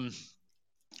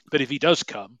 But if he does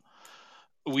come,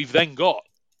 we've then got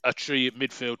a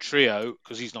midfield trio,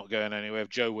 because he's not going anywhere,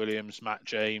 Joe Williams, Matt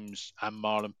James and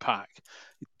Marlon Pack.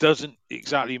 It doesn't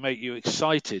exactly make you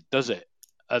excited, does it?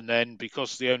 And then,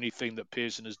 because the only thing that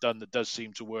Pearson has done that does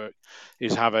seem to work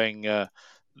is having the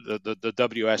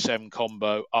WSM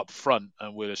combo up front,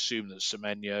 and we'll assume that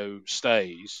Semenyo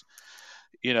stays,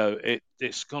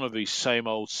 it's going to be same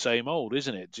old,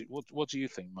 isn't it? What do you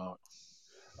think, Mark?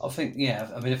 I think,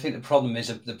 I mean, I think the problem is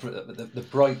the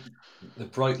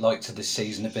bright lights of this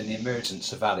season have been the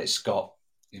emergence of Alex Scott,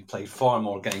 who played far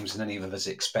more games than any of us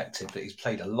expected, but he's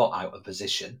played a lot out of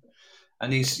position.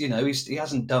 And he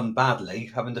hasn't done badly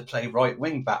having to play right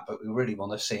wing back, but we really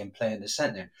want to see him play in the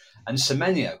centre. And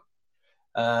Semenyo,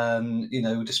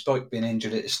 despite being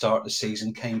injured at the start of the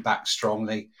season, came back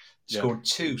strongly, scored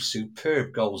 2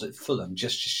 superb goals at Fulham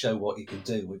just to show what he can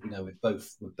do with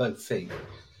both feet.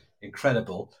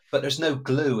 Incredible. But there's no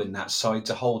glue in that side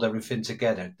to hold everything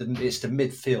together. It's the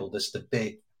midfield that's the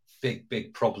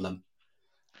big problem.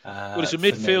 Well, it's the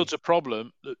midfield's a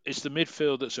problem. It's the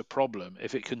midfield that's a problem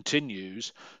if it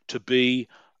continues to be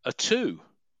a 2,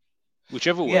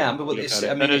 whichever way. Yeah, but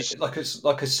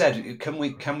like I said, can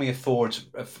we afford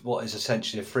what is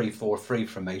essentially a 3-4-3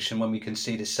 formation when we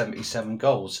conceded 77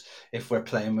 goals if we're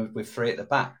playing with 3 at the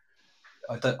back?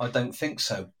 I don't think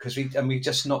so, because we're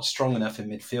just not strong enough in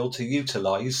midfield to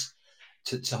utilise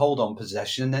to hold on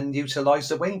possession and then utilise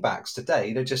the wing backs.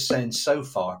 Today they're just saying so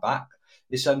far back.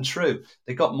 It's untrue.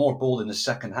 They got more ball in the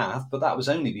second half, but that was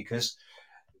only because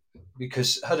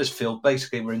Huddersfield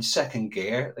basically were in second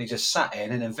gear. They just sat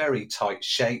in a very tight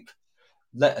shape,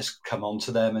 let us come on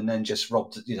to them, and then just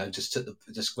robbed.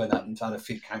 Just went out and had a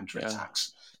few counter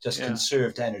attacks.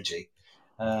 Conserved energy.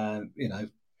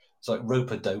 It's like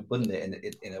rope-a-dope, wouldn't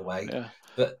it, in a way? Yeah.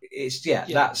 But it's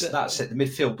that's it. The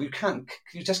midfield,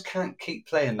 you just can't keep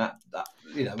playing that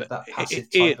passive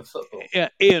type of football. Yeah,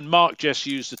 Ian, Mark just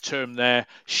used the term there,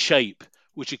 shape,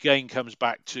 which again comes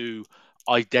back to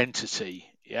identity.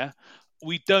 Yeah,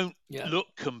 we don't look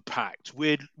compact.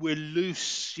 We're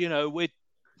loose. Let's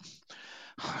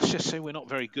just say we're not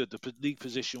very good. The league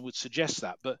position would suggest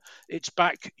that, but it's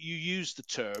back. You use the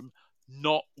term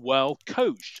not well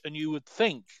coached, and you would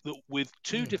think that with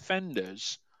 2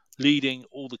 defenders leading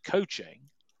all the coaching,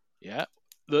 that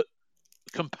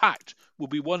compact would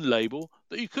be one label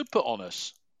that you could put on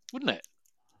us, wouldn't it?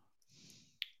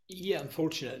 Yeah,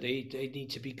 unfortunately, they need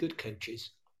to be good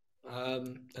coaches,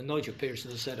 And Nigel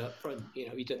Pearson has said up front,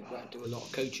 he doesn't go out and do a lot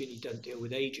of coaching. He doesn't deal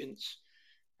with agents.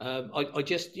 I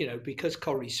just, because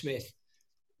Corey Smith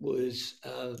was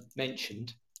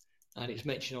mentioned, and it's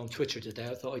mentioned on Twitter today,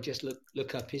 I thought I'd just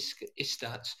look up his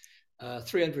stats.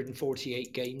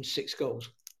 348 games, 6 goals.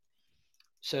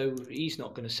 So he's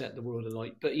not going to set the world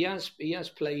alight. But he has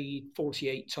played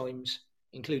 48 times,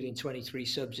 including 23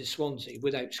 subs at Swansea,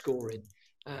 without scoring.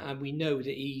 And we know that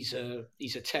he's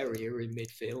a terrier in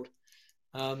midfield.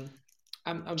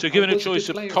 So given a choice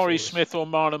of Corey Smith or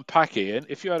Marlon Paquet,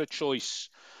 if you had a choice,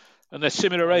 and they're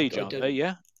similar age, aren't they?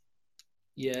 Yeah?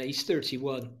 Yeah, he's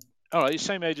 31. All right, he's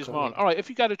same age as Marlon. All right, if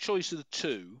you got a choice of the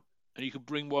two, and you could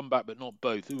bring one back but not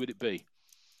both, who would it be?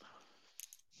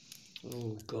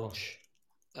 Oh, gosh.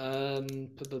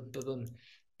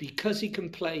 Because he can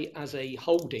play as a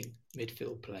holding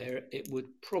midfield player, it would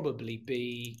probably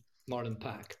be Marlon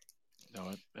Pack. No,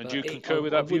 and do you concur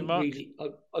with that view, Mark?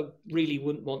 I really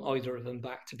wouldn't want either of them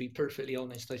back, to be perfectly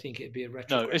honest. I think it'd be a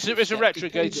retrograde. No, it's a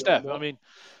retrograde step. I mean,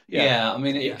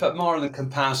 but Marlon can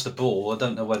pass the ball. I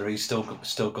don't know whether he's still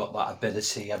got that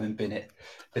ability, having been at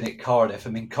Cardiff. I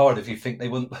mean, Cardiff, you think they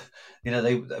wouldn't?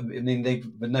 They've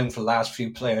been known for the last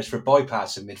few players for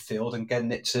bypassing midfield and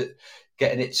getting it to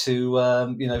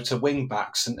wing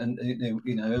backs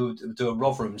and do a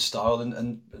Rotherham style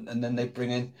and then they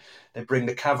bring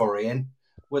the cavalry in,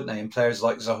 wouldn't they? And players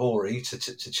like Zahori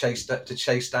to chase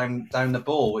down the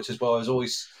ball, which is why I was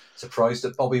always surprised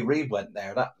that Bobby Reid went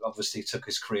there. That obviously took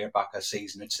his career back a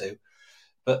season or two.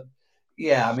 But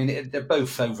yeah, I mean they're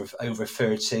both over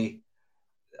 30.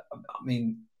 I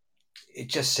mean, it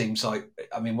just seems like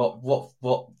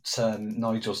what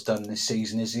Nigel's done this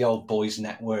season is the old boys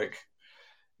network.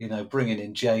 Bringing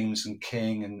in James and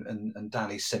King and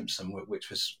Danny Simpson, which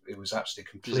was actually a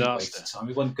complete waste of time.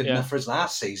 He wasn't good enough for us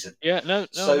last season. Yeah, no.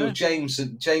 James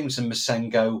and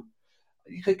Masengo,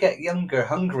 you could get younger,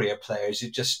 hungrier players who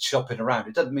just chopping around.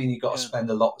 It doesn't mean you've got to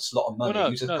spend a lot of money.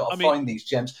 You just got to find these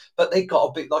gems. But they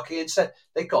got to be, like Ian said,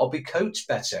 they got to be coached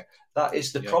better. That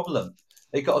is the problem.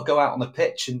 They got to go out on the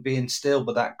pitch and be instilled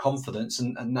with that confidence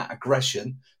and that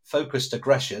aggression, focused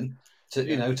aggression, to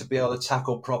be able to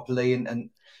tackle properly and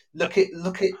look at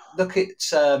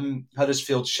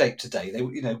Huddersfield's shape today. They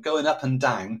going up and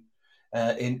down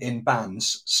in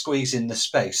bands, squeezing the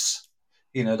space.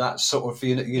 That sort of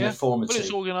uniformity. But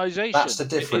it's organisation. That's the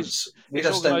difference. We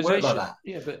just don't work like that.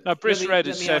 Yeah, but now Briss Red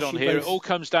has said on here, it all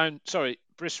comes down. Sorry,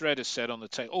 Briss Red has said on the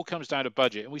tape, all comes down to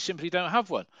budget, and we simply don't have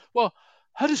one. Well,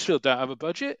 Huddersfield don't have a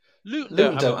budget. Luton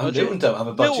don't have a budget. Luton don't have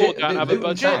a budget. Millwall don't have a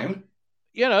budget.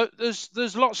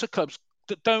 There's lots of clubs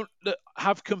that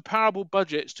have comparable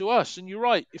budgets to us, and you're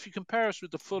right. If you compare us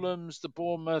with the Fulhams, the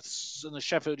Bournemouths, and the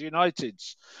Sheffield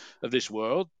Uniteds of this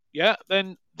world,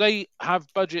 then they have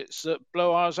budgets that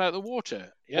blow ours out of the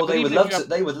water. Yeah? Well, they would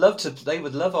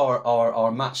love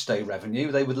our match day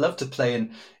revenue. They would love to play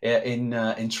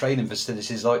in training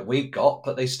facilities like we've got,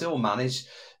 but they still manage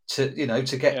to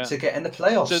get in the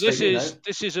playoffs. So this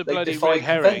is a bloody red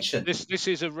herring. This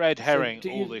is a red herring.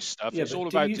 All this stuff. It's all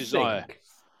about desire.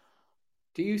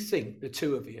 Do you think the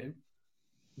two of you,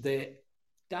 that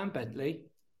Dan Bentley,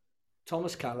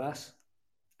 Thomas Callas,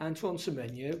 Antoine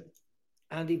Semenyo,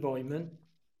 Andy Vyman,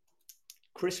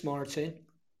 Chris Martin,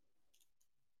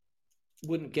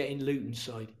 wouldn't get in Luton's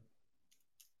side?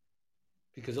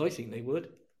 Because I think they would.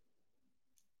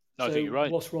 No, I think you're right.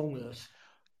 What's wrong with us?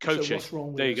 Coaching. So what's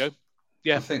wrong with there you us? go.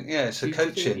 Yeah, I think it's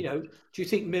coaching. Do you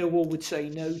think Millwall would say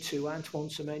no to Antoine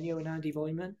Semenyo and Andy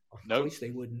Vyman? No, of course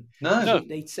they wouldn't. No,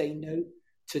 they'd say no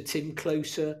to Tim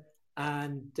Closer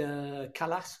and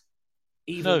Callas.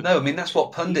 No, I mean that's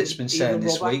what pundits been saying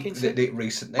this week,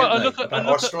 recently, about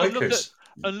our strikers.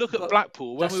 And look at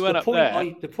Blackpool when we went up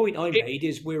there. The point I made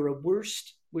is we're a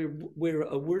worse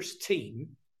team.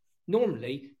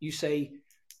 Normally, you say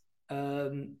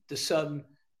the sum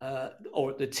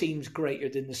or the team's greater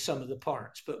than the sum of the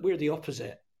parts, but we're the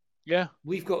opposite. Yeah,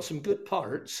 we've got some good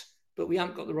parts, but we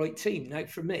haven't got the right team. Now,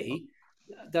 for me,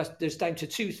 there's down to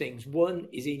two things. One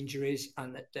is injuries,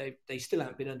 and that they still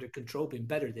haven't been under control. Been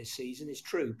better this season, it's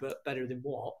true, but better than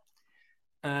what?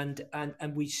 And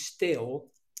we still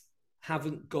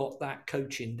haven't got that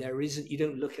coaching. There isn't. You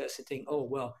don't look at us and think, oh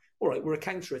well, all right, we're a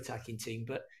counter-attacking team,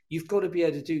 but you've got to be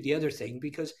able to do the other thing,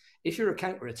 because if you're a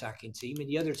counter-attacking team and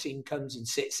the other team comes and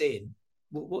sits in,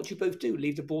 what do you both do?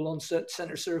 Leave the ball on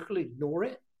centre circle, ignore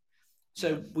it?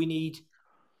 So we need.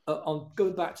 On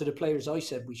going back to the players I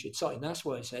said we should sign, that's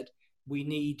why I said we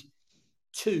need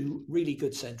two really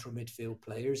good central midfield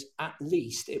players. At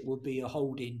least it would be a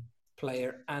holding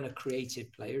player and a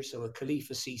creative player, so a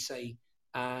Khalifa Cisse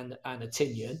and a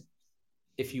Tinian,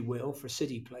 if you will, for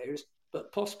City players.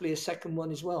 but possibly a second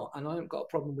one as well. And I haven't got a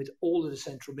problem with all of the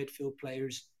central midfield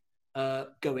players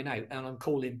going out. And I'm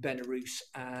calling Benarous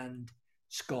and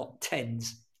Scott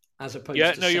 10s as opposed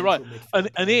to no, you're right.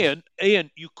 And Ian,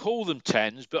 you call them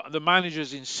 10s, but the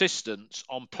manager's insistence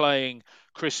on playing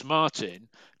Chris Martin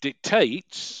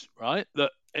dictates, right,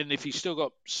 that, and if he's still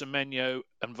got Semenyo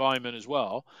and Vyman as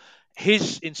well,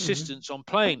 his insistence on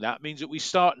playing that means that we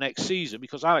start next season,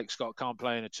 because Alex Scott can't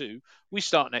play in a 2, we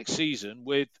start next season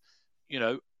with,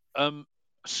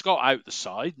 Scott out the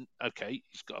side. Okay,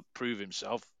 he's got to prove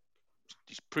himself.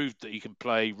 He's proved that he can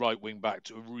play right wing back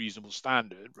to a reasonable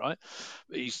standard, right?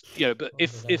 But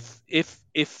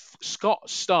if Scott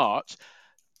starts,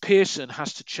 Pearson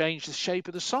has to change the shape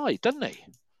of the side, doesn't he?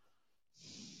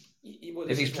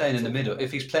 If he's playing in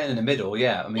the middle,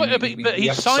 yeah. I mean, but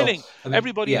he's signing.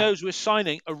 Everybody knows we're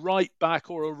signing a right back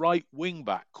or a right wing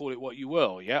back. Call it what you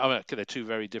will. Yeah, I mean, they're two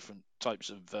very different types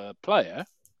of player.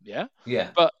 Yeah. Yeah.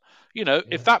 But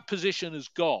if that position is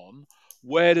gone,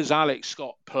 where does Alex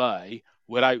Scott play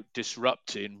without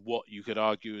disrupting what you could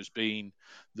argue as being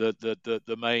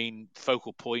the main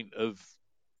focal point of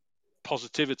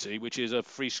positivity, which is a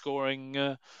free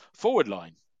scoring forward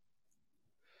line?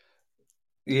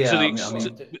 Yeah,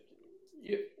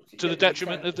 to the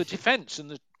detriment of the defence and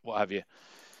the what have you.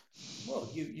 Well,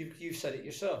 you said it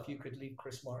yourself. You could leave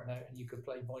Chris Martin out and you could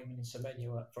play Vyman and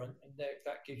Semenyo up front, and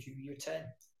that gives you your 10,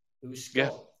 who's Scott. Yeah.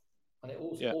 And it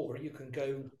also, or you can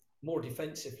go more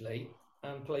defensively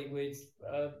and play with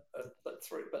but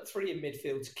three in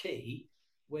midfield's key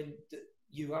when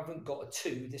you haven't got a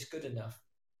 2 that's good enough,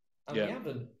 and we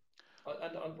haven't.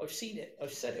 And I've seen it.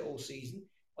 I've said it all season.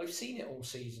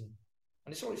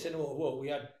 And it's always saying, "Oh, well, we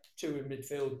had 2 in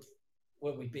midfield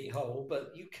when we beat Hull,"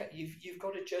 but you've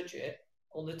got to judge it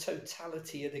on the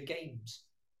totality of the games.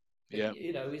 Yeah,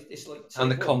 it's like and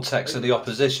the context of the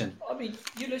opposition. I mean,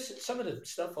 you listen some of the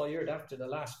stuff I heard after the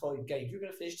last 5 games. You're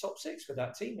going to finish top 6 with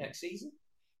that team next season.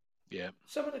 Yeah.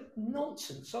 Some of the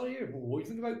nonsense I hear. Well, what do you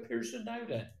think about Pearson now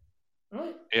then?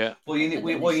 Right. Yeah. Well,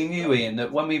 you knew, Ian,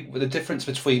 that when the difference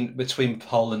between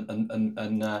Hull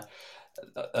and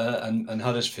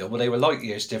Huddersfield, well, they were light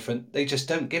years different. They just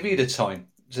don't give you the time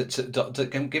to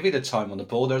give you the time on the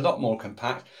ball. They're a lot more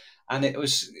compact, and it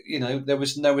was there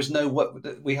was no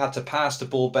we had to pass the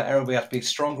ball better. We had to be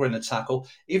stronger in the tackle.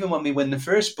 Even when we win the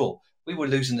first ball, we were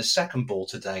losing the second ball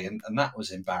today, and that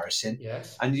was embarrassing.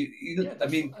 Yes. And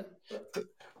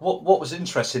what was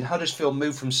interesting, Huddersfield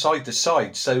moved from side to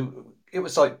side, so it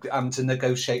was like having to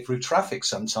negotiate through traffic.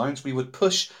 Sometimes we would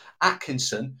push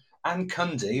Atkinson and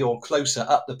Cundy or closer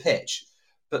up the pitch,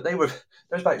 but there's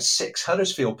about 6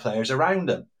 Huddersfield players around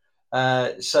them,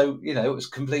 so it was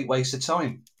a complete waste of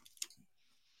time.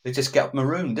 They just got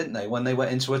marooned, didn't they, when they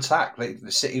went into attack?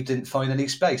 The City didn't find any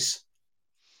space.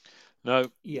 No.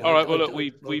 Yeah, all right. Well, look,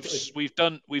 we've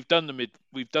done the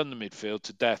midfield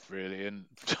to death, really. And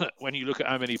when you look at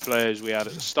how many players we had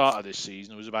at the start of this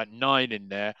season, there was about 9 in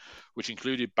there, which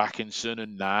included Backinson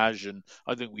and Naj, and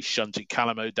I think we shunted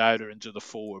Callum O'Dowda into the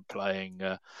forward playing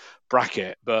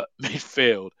bracket. But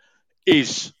midfield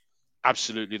is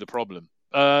absolutely the problem.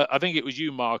 I think it was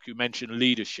you, Mark, who mentioned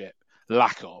leadership,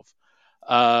 lack of.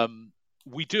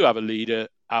 We do have a leader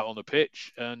out on the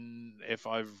pitch, and if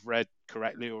I've read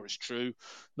correctly or it's true,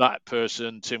 that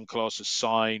person, Tim Kloss, has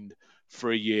signed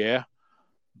for a year.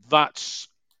 That's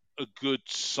a good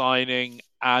signing,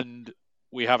 and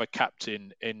we have a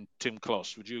captain in Tim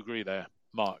Kloss. Would you agree there,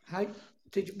 Mark?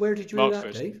 Where did you read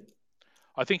that, Dave?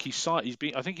 I think he's signed.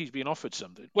 I think he's been offered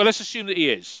something. Well, let's assume that he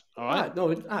is. All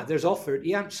right. There's offered.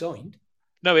 He hasn't signed.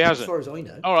 No, he hasn't. As far as I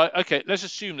know. All right. Okay. Let's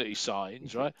assume that he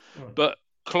signs, right? But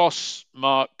Kloss,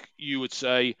 Mark, you would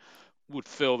say, would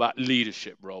fill that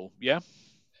leadership role, yeah?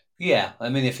 Yeah, I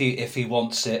mean, if he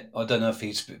wants it, I don't know if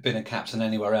he's been a captain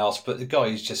anywhere else, but the guy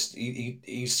is just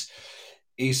he's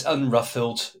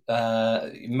unruffled,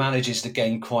 manages the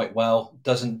game quite well,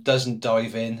 doesn't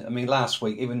dive in. I mean, last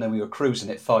week, even though we were cruising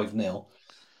at 5-0,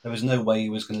 there was no way he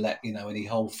was going to let any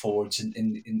hold forwards in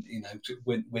to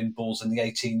win balls in the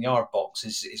 18-yard box.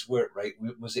 His work rate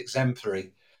was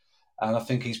exemplary. And I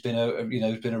think he's been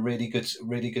a really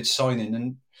good signing.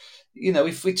 And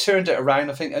if we turned it around,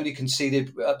 I think only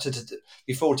conceded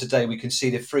before today we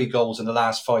conceded 3 goals in the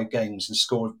last 5 games and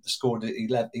scored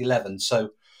 11.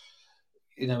 So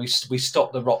we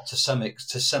stopped the rot to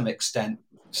some extent.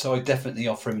 So I definitely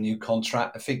offer him a new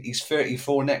contract. I think he's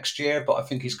 34 next year, but I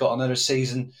think he's got another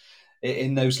season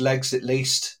in those legs at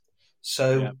least.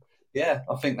 So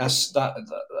I think that's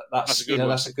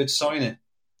a good signing.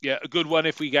 Yeah, a good one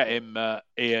if we get him,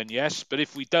 Ian, yes. But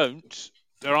if we don't,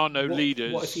 there are no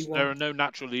leaders. There are no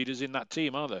natural leaders in that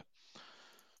team, are there?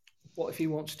 What if he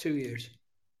wants 2 years?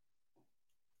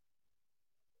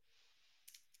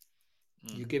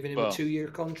 You're giving him a 2-year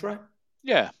contract?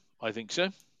 Yeah, I think so.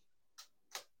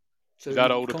 So We've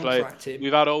had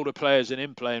older players in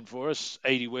him playing for us.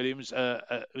 A.D. Williams.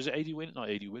 Was it A.D. Williams? Not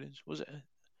A.D. Williams. Was it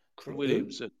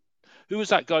Williams? Who was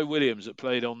that guy Williams that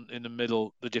played in the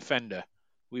middle, the defender?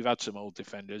 We've had some old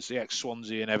defenders. The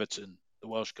ex-Swansea and Everton, the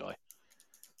Welsh guy.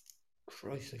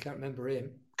 Christ, I can't remember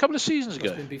him. A couple of seasons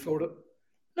ago. Before that.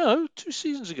 No, 2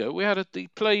 seasons ago. He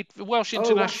played the Welsh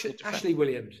international. Ashley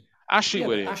Williams. Ashley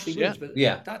Williams. But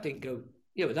that didn't go.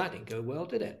 Yeah, but that didn't go well,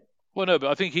 did it? Well, no,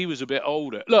 but I think he was a bit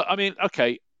older. Look, I mean,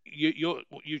 okay,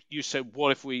 you said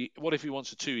what if he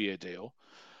wants a 2-year deal?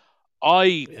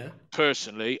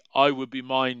 Personally, I would be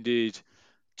minded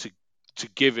to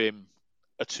give him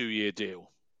a 2-year deal.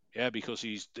 Yeah, because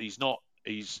he's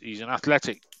an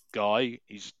athletic guy.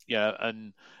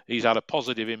 And he's had a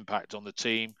positive impact on the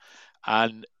team.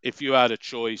 And if you had a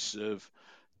choice of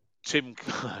Tim,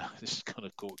 this is kind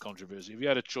of caught controversy. If you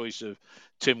had a choice of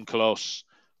Tim Kloss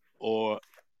or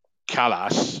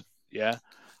Kalas,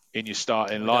 in your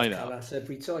starting lineup, Kalas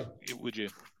every time. Would you?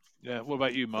 Yeah. What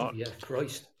about you, Mark? Oh, yeah,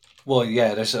 Christ. Well,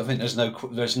 yeah. I think there's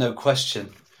no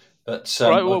question. But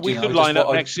right. Well, we could line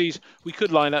up next season. We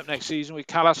could line up next season with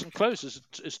Kalas and Close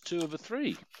as 2 of the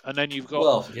 3, and then you've got.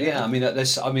 Well, yeah. I mean,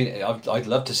 I'd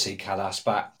love to see Kalas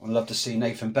back. I'd love to see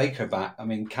Nathan Baker back. I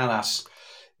mean, Kalas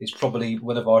is probably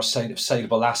one of our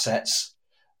saleable assets.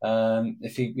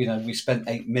 If we spent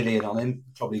 8 million on him,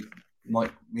 probably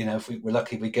might. If we're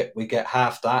lucky, we get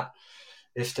half that.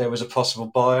 If there was a possible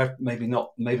buyer, maybe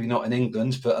not in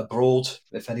England, but abroad,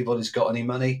 if anybody's got any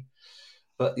money.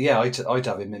 But yeah, I'd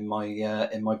have him in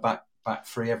my back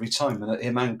 3 every time, and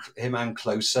him and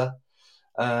Closer.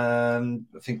 I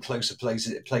think Closer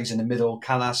plays in the middle,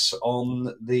 Kalas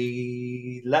on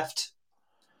the left.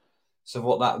 So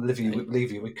what that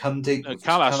leave you with Cundy? No,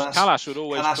 Kalas would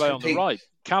always play on the right.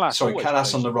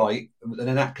 Kalas on the right, and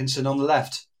then Atkinson on the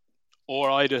left. Or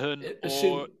Idahan,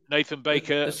 or Nathan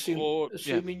Baker,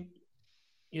 assuming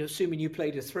you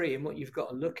played a 3, and what you've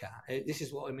got to look at. This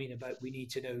is what I mean about we need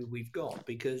to know who we've got,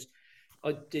 because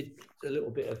I did a little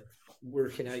bit of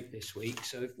working out this week.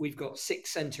 So if we've got 6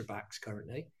 centre backs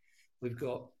currently. We've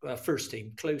got first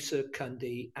team: Closer,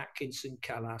 Cundy, Atkinson,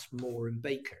 Kalas, Moore, and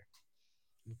Baker.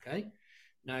 Okay.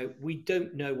 Now we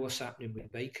don't know what's happening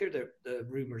with Baker. The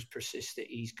rumours persist that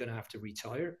he's going to have to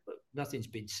retire, but nothing's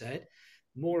been said.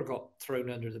 Moore got thrown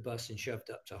under the bus and shoved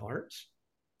up to Hearts.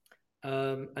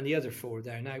 And the other 4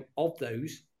 there. Now, of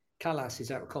those, Kalas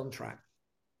is out of contract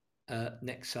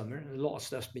next summer. And a lot of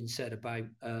stuff's been said about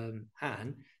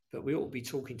Han, but we ought to be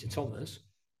talking to Thomas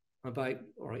about,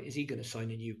 all right, is he going to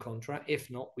sign a new contract? If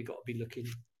not, we got to be looking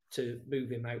to move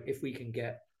him out if we can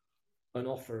get an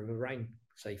offer of around,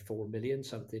 say, 4 million,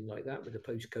 something like that, with a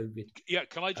post-COVID. Yeah,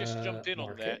 can I just jump in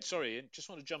on there? Sorry, and just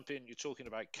want to jump in. You're talking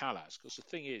about Kalas, because the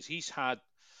thing is, he's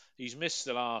missed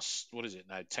the last,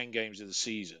 10 games of the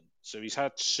season. So he's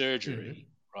had surgery,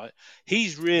 right?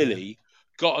 He's really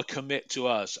got to commit to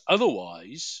us.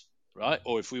 Otherwise, right?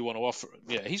 Or if we want to offer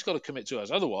him, he's got to commit to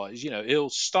us. Otherwise, he'll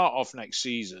start off next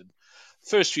season.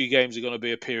 First few games are going to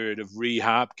be a period of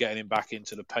rehab, getting him back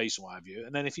into the pace and what have you.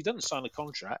 And then if he doesn't sign a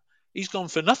contract, he's gone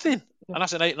for nothing. And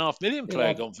that's an 8.5 million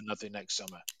player gone for nothing next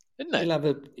summer, isn't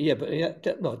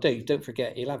it? Dave, don't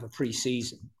forget, he'll have a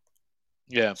pre-season.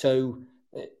 Yeah. So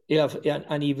he'll have,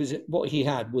 and he was, what he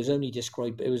had was only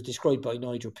described, it was described by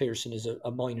Nigel Pearson as a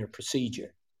minor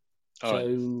procedure. All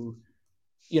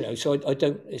right. So I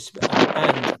don't,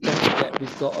 and don't forget,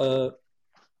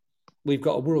 we've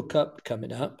got a World Cup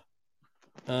coming up.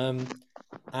 And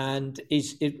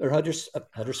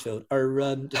Huddersfield are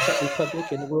the Czech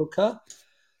Republic in the World Cup?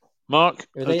 Mark,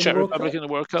 are the Czech Republic in the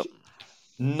World Cup?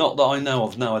 Not that I know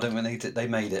of. No, I don't think they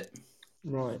made it.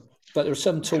 Right, but there's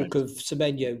some talk of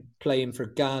Semenyo playing for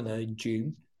Ghana in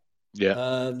June.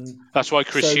 Yeah, that's why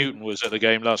Chris Hughton was at the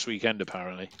game last weekend,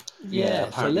 apparently. Yeah,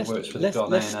 apparently so works for the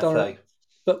Ghanaian start. FA.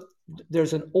 But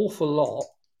there's an awful lot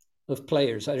of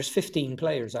players. There's 15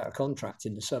 players out of contract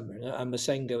in the summer, and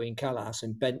Masengo in Kalas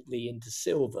and Bentley into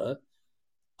Silva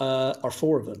are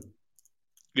 4 of them.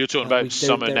 You're talking about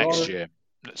summer next year.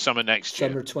 Summer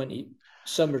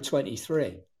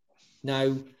 23.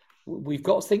 Now we've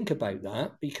got to think about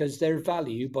that, because their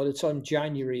value by the time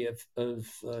January of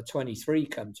 23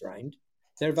 comes around,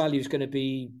 their value is going to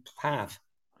be half,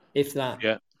 if that.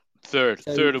 Yeah, third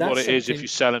of what it is if you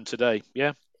sell them today.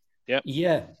 Yeah.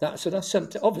 Yeah, that's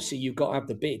something. Obviously, you've got to have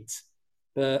the bids,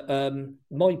 but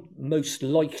my most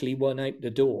likely one out the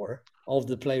door of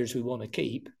the players we want to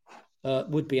keep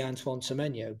would be Antoine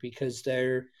Semenyo, because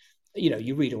they're,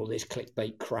 you read all this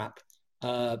clickbait crap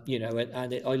I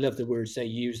love the words they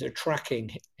use. They're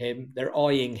tracking him, they're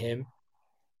eyeing him,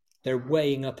 they're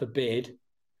weighing up a bid,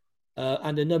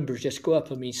 and the numbers just go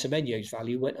up. I mean, Semenyo's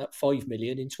value went up 5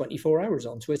 million in 24 hours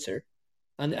on Twitter,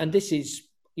 and this is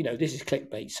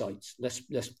clickbait sites. Let's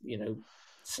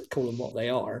call them what they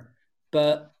are.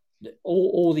 But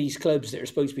all these clubs that are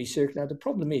supposed to be circling. Now the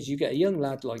problem is, you get a young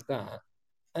lad like that,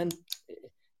 and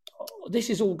this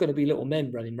is all going to be little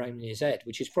men running around in his head,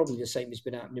 which is probably the same as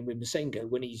been happening with Masengo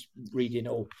when he's reading,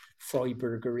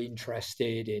 Freiburg are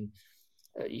interested in,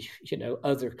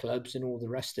 other clubs and all the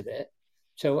rest of it.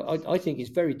 So I think it's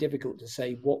very difficult to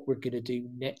say what we're going to do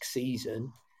next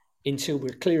season until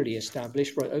we're clearly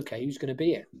established, right, okay, who's going to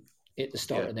be here at the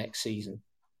start of next season.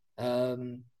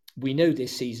 We know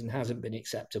this season hasn't been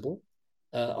acceptable.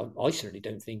 I certainly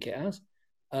don't think it has.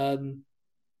 And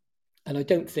I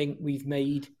don't think we've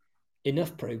made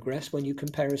enough progress when you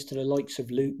compare us to the likes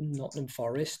of Luton, Nottingham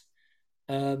Forest,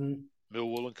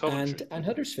 Millwall and Coventry, and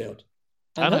Huddersfield,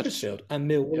 and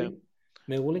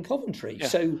Millwall and Coventry. Yeah.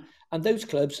 So, and those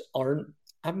clubs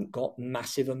haven't got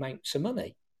massive amounts of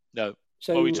money. No.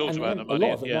 So we talked about the money. A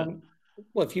lot of them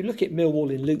well, if you look at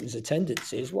Millwall and Luton's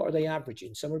attendances, what are they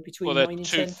averaging? Somewhere between 9 and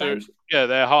 10,000. Yeah,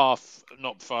 they're half,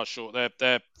 not far short. They're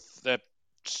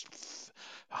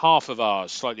half of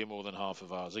ours, slightly more than half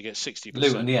of ours. They get 60%.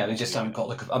 Luton, they just haven't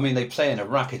got. I mean, they play in a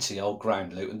rackety old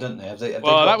ground, Luton, don't they?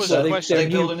 That was the question. Are they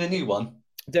building a new one?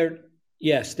 Their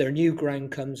new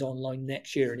ground comes online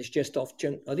next year, and it's just off.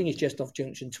 I think it's just off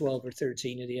junction 12 or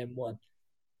 13 of the M1.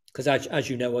 Because as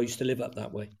you know, I used to live up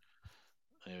that way.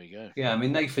 There we go. Yeah, I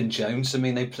mean, Nathan Jones, I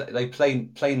mean, they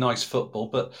play nice football,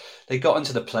 but they got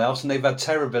into the playoffs and they've had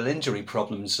terrible injury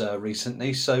problems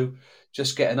recently. So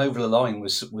just getting over the line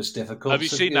was difficult. Have you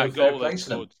seen that goal they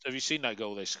scored? Have you seen that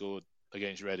goal they scored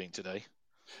against Reading today?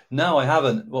 No, I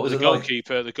haven't. What was the it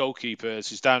goalkeeper? Like? The goalkeeper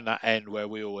is down that end where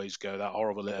we always go, that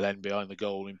horrible little end behind the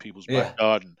goal in people's back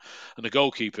garden. And the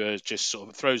goalkeeper just sort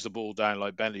of throws the ball down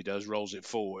like Bentley does, rolls it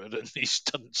forward, and he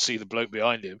doesn't see the bloke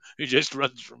behind him, who just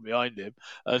runs from behind him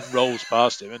and rolls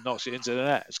past him and knocks it into the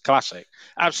net. It's classic,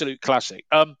 absolute classic.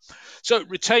 So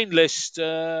retained list,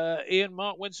 Ian,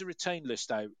 Mark, when's the retained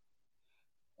list out?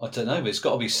 I don't know, but it's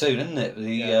got to be soon, isn't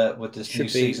it? With this new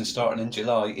season starting in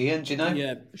July. Ian, do you know?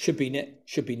 Yeah, should be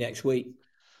next week.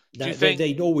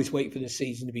 They'd always wait for the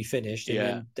season to be finished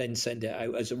and then send it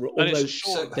out as a.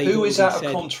 Who is out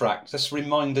of contract? Just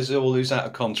remind us all who's out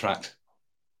of contract.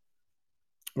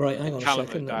 Right, hang on a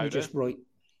second. Let me just write.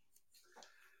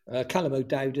 Callum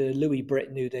O'Dowda, Louis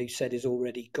Britton, who they said is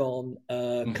already gone.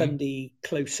 Cundy,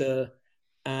 Closer,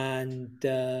 and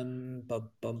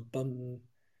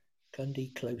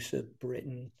Cundy, Closer,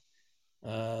 Britton.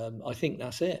 I think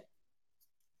that's it.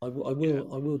 I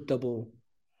will double.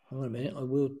 Hang on a minute.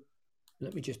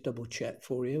 Let me just double check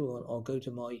for you. I'll go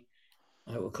to my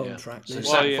out of contract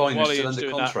list. So while Ian's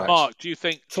doing that, Mark, do you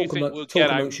think we'll get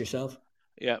out? Yourself.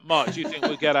 Yeah, Mark, do you think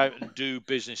we'll get out and do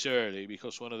business early?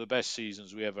 Because one of the best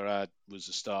seasons we ever had was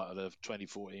the start of the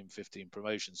 2014-15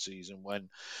 promotion season, when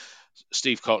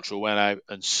Steve Cottrell went out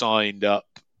and signed up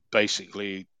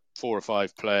basically 4 or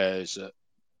 5 players that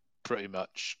pretty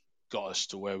much got us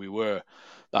to where we were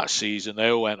that season. They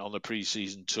all went on the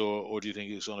pre-season tour. Or do you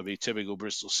think it's going to be typical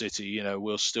Bristol City?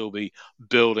 We'll still be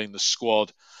building the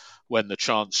squad when the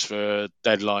transfer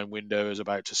deadline window is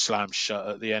about to slam shut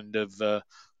at the end of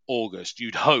August.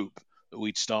 You'd hope that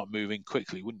we'd start moving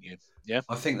quickly, wouldn't you? Yeah,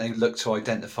 I think they look to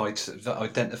identify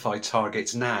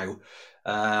targets now.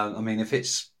 I mean, if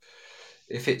it's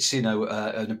in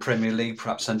the Premier League,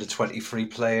 perhaps under 23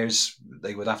 players,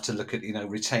 they would have to look at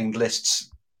retained lists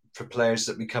for players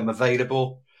that become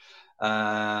available.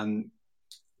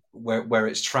 Where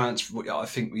it's transfer, I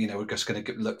think we're just going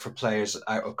to look for players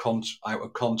out of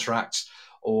contract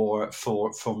or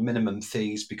for minimum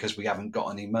fees because we haven't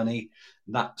got any money.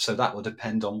 That will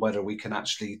depend on whether we can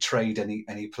actually trade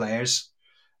any players.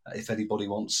 If anybody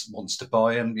wants to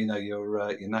buy them,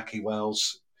 your Naki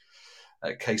Wells,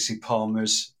 Casey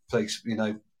Palmer's place,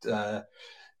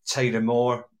 Taylor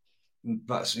Moore.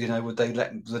 That's would they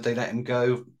let him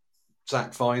go?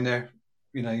 Zach Viner,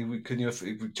 do you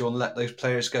want to let those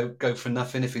players go for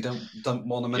nothing if you don't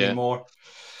want them anymore?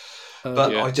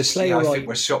 But I think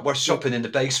we're shopping in the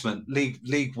basement.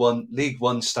 League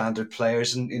One standard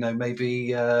players, and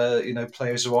maybe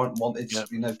players who aren't wanted.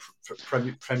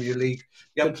 Premier League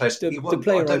young players. I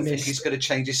don't think he's going to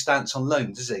change his stance on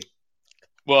loans, is he?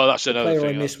 Well, that's another player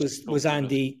thing. I missed was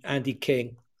Andy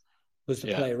King, was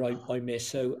the player I missed.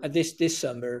 So this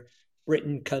summer,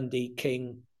 Britton, Cundy,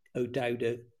 King,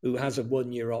 O'Dowda, who has a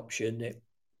 1-year option.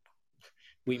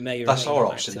 We may or that's may our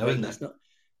not option, though, isn't it?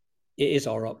 It is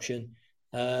our option.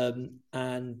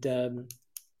 and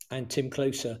Tim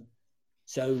Closer.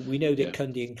 So we know that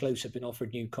Cundy and Close have been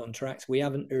offered new contracts. We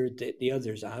haven't heard that the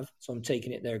others have, so I'm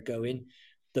taking it they're going.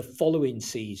 The following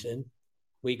season,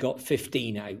 we got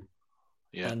 15 out,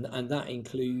 and that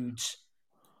includes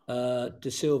De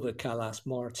Silva, Callas,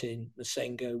 Martin,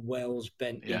 Masengo, Wells,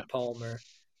 Bentley, Palmer,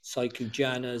 Saiku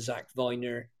Jana, Zach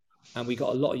Viner, and we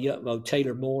got a lot of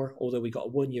Taylor Moore, although we got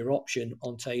a 1-year option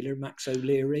on Taylor, Max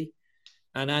O'Leary,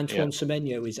 and Antoine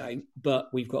Semenyo is out, but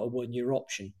we've got a 1-year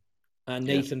option. And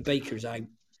Nathan Baker's out,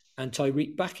 and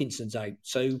Tyreek Backinson's out.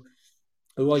 So,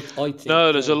 I think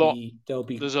there's a lot. They'll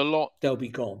be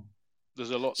gone.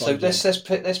 There's a lot. So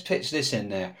let's pitch this in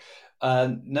there.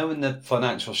 Knowing the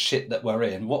financial shit that we're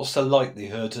in, what's the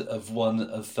likelihood of one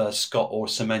of Scott or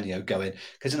Semenyo going?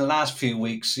 Because in the last few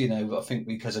weeks, I think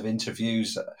because of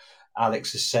interviews,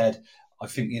 Alex has said, I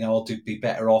think I'll be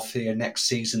better off here next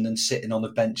season than sitting on the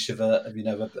bench of a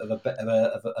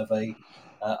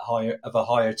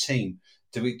higher team.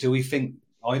 Do we think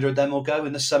either of them will go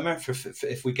in the summer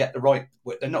if we get the right?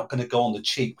 They're not going to go on the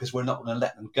cheap because we're not going to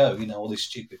let them go. All this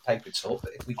stupid paper talk.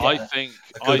 But if we get a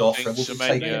good offer, we'll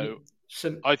take it.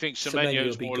 I think Semenyo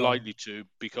is more likely to,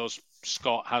 because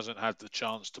Scott hasn't had the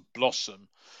chance to blossom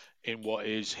in what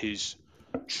is his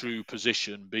true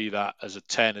position, be that as a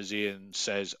 10, as Ian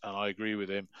says, and I agree with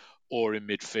him, or in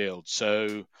midfield.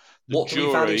 So what do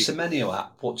we value Semenyo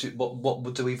at? What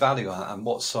do we value at? And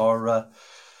what's our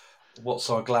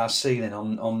glass ceiling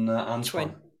on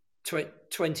Antoine?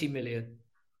 20 million.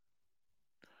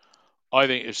 I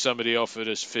think if somebody offered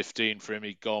us 15 for him,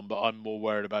 he'd gone. But I'm more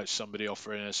worried about somebody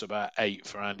offering us about 8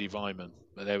 for Andy Weimann.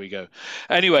 But there we go.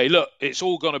 Anyway, look, it's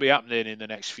all going to be happening in the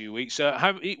next few weeks.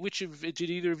 Did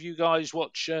either of you guys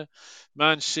watch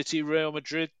Man City Real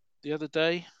Madrid the other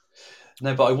day?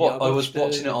 No, but I was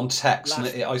watching it on text, and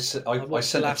I sent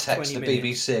a text to the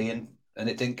BBC, and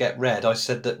it didn't get read. I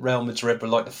said that Real Madrid were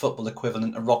like the football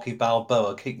equivalent of Rocky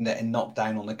Balboa, keeping getting knocked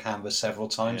down on the canvas several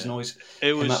times and always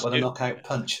came up with a knockout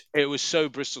punch. It was so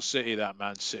Bristol City, that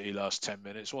Man City last 10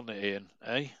 minutes, wasn't it, Ian?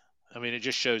 I mean, it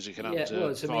just shows it can happen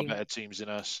to far better teams than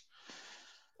us.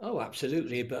 Oh,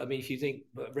 absolutely. But I mean, if you think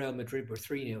Real Madrid were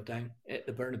 3-0 down at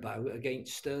the Bernabeu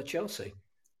against Chelsea.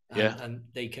 And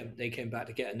they came back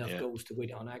to get enough goals to win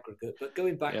it on aggregate. But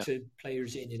going back to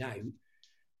players in and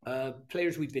out,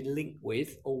 players we've been linked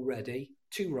with already,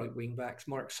 2 right wing backs,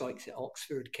 Mark Sykes at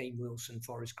Oxford, Kane Wilson,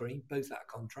 Forest Green, both out of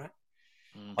contract.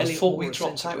 I thought we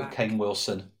dropped out with Kane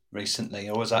Wilson recently,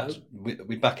 or was that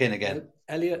we back in again?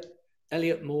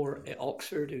 Elliot Moore at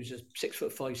Oxford, who's a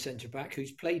 6'5" centre back,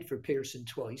 who's played for Pearson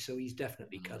twice, so he's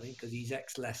definitely coming because he's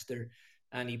ex-Leicester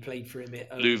and he played for him at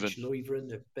Leuven,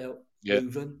 the Belt.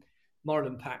 Leuven.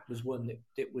 Marlon Pack was one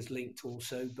that was linked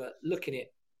also, but looking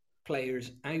at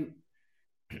players out,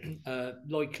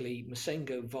 likely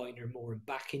Masengo, Viner, Moore, and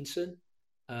Backinson,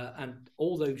 and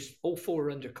all 4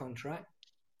 are under contract,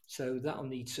 so that'll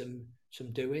need some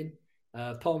doing.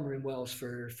 Palmer and Wells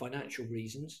for financial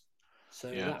reasons,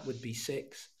 so that would be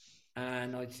 6,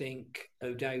 and I think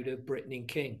O'Dowda, Britton, and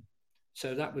King,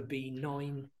 so that would be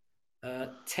 9,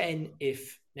 10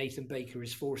 if Nathan Baker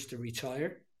is forced to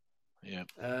retire.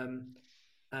 And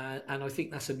I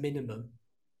think that's a minimum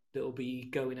that will be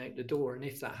going out the door. And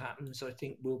if that happens, I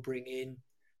think we'll bring in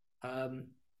 4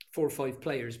 or 5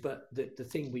 players. But the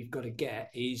thing we've got to get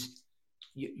is,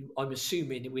 I'm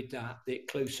assuming with that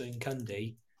Closer and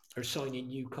Cundy are signing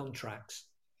new contracts.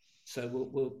 So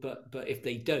but if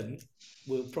they don't,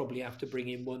 we'll probably have to bring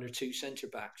in 1 or 2 centre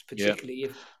backs, particularly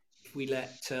if we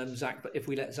let Zach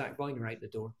Viner out the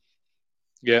door.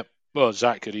 Yeah. Well,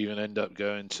 Zach could even end up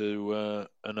going to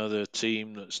another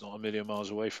team that's not a million miles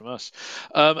away from us.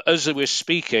 As we're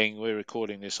speaking, we're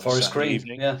recording this on Forest Saturday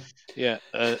Green, evening.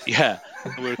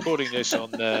 We're recording this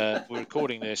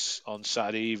on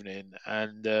Saturday evening,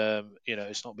 and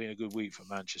it's not been a good week for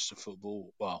Manchester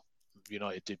football. Well,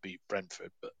 United did beat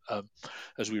Brentford, but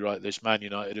as we write this, Man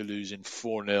United are losing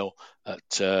 4-0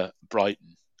 at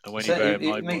Brighton. And when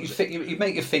you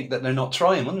make you think that they're not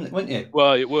trying, wouldn't you?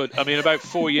 Well, it would. I mean, about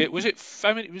 4 years was it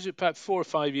about 4 or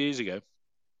 5 years ago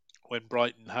when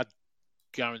Brighton had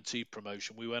guaranteed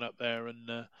promotion? We went up there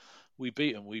and we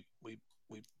beat them. We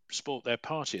spoilt their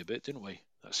party a bit, didn't we?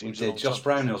 That seems we did. Josh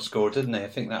Brownhill scored, didn't he? I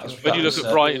think that was. When you look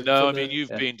at Brighton, though, I mean, you've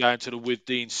been down to the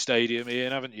Withdean Stadium,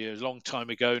 Ian, haven't you? A long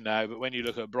time ago now. But when you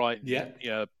look at Brighton,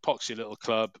 poxy little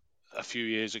club a few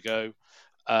years ago.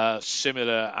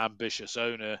 Similar ambitious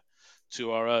owner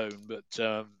to our own, but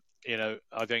I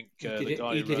think the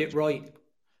guy he did it right.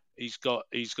 He's got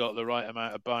the right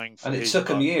amount of bang for. And it took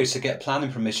them years to get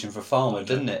planning permission for Farmer,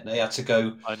 didn't it? They had to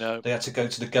go. I know. They had to go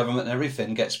to the government and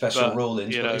everything, get special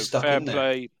rulings. But they stuck in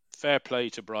there. fair play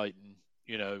to Brighton.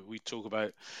 We talk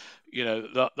about,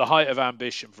 the height of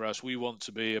ambition for us. We want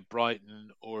to be a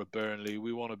Brighton or a Burnley.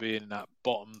 We want to be in that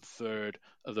bottom third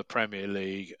of the Premier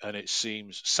League. And it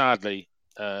seems, sadly,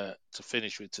 to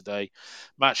finish with today,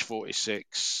 match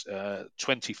 46,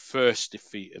 21st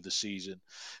defeat of the season,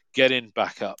 getting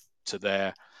back up to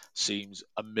there seems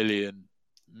a million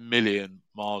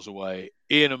miles away.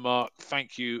 Ian and Mark,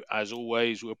 thank you as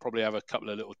always. We'll probably have a couple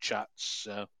of little chats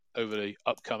over the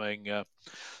upcoming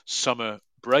summer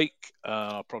break.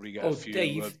 I'll probably get a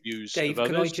few views Dave,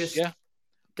 of others.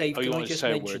 Dave, you can I wanted to just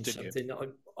say a mention word, didn't something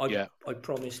you? that I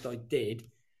promised I did.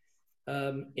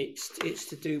 It's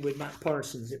to do with Matt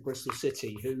Parsons at Bristol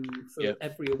City, who for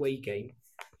every away game,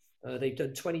 they've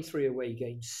done 23 away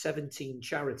games, 17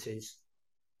 charities.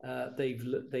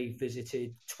 They've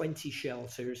visited 20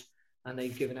 shelters, and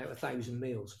they've given out 1,000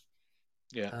 meals.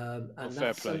 And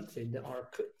that's something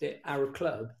that our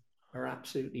club are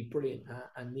absolutely brilliant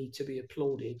at and need to be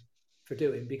applauded for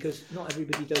doing, because not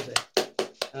everybody does it.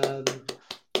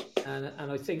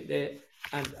 And I think that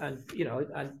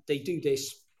and they do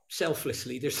this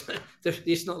selflessly.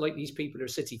 It's not like these people are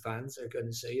City fans are going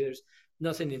to say there's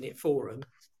nothing in it for them.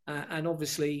 And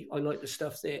obviously, I like the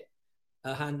stuff that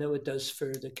Noah does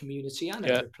for the community and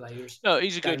other players. No,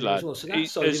 he's a good lad. Well. So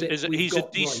he's a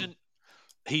decent. Right.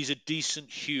 He's a decent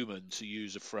human, to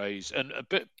use a phrase. And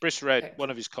Briss read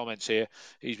one of his comments here.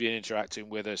 He's been interacting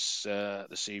with us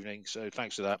this evening, so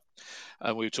thanks for that.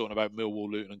 And we were talking about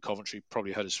Millwall, Luton and Coventry,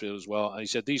 probably Huddersfield as well. And he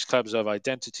said, these clubs have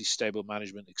identity, stable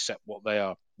management, except what they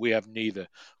are. We have neither.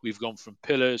 We've gone from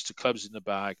pillars to clubs in the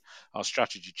bag. Our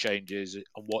strategy changes. And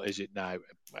what is it now?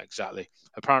 Exactly.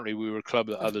 Apparently, we were a club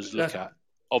that others look at.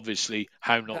 Obviously,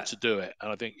 how not to do it, and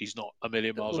I think he's not a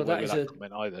million miles away with that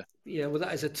comment either. Yeah, well,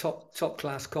 that is a top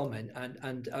class comment,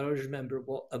 and I always remember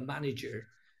what a manager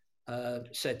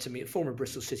said to me, a former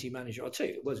Bristol City manager. I'll tell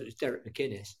you, it was Derek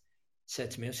McGuinness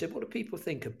said to me. I said, "What do people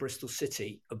think of Bristol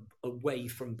City away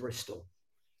from Bristol?"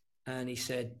 And he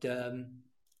said,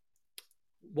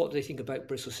 "What do they think about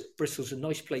Bristol? Bristol's a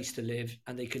nice place to live,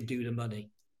 and they can do the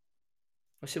money."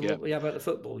 I said, "Well, yeah, about the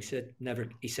football?" He said, "Never."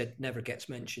 He said, "Never gets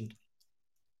mentioned."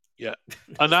 Yeah,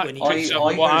 and that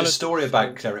I heard a story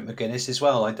about Derek McGuinness as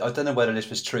well. I don't know whether this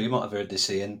was true. You might have heard this,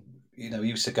 Ian. He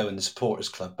used to go in the supporters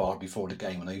club bar before the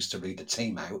game, and I used to read the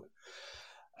team out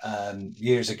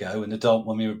years ago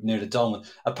when we were near the Dolman.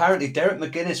 Apparently, Derek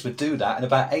McGuinness would do that in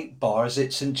about 8 bars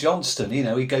at St Johnstone.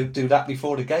 He'd go do that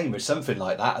before the game or something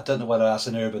like that. I don't know whether that's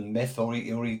an urban myth or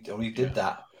he did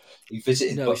that. He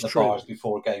visited the bars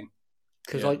before a game.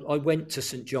 Because I went to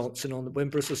St Johnstone when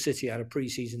Bristol City had a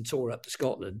pre-season tour up to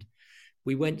Scotland.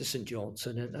 We went to St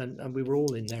Johnstone and we were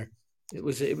all in there. It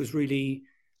was really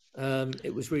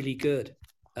good.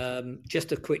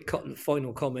 Just a quick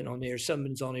final comment on here.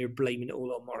 Someone's on here blaming it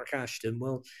all on Mark Ashton.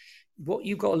 Well, what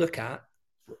you've got to look at,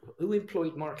 who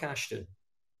employed Mark Ashton?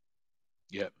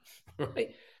 Yeah.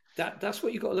 Right. That's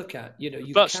what you've got to look at.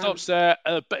 Butt stops there.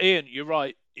 But Ian, you're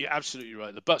right. You're absolutely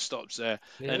right. The butt stops there,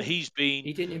 and he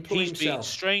didn't employ himself. Been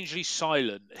strangely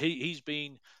silent. He's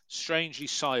been strangely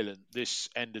silent this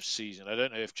end of season. I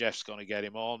don't know if Jeff's going to get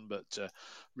him on, but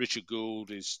Richard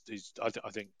Gould is. I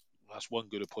think that's one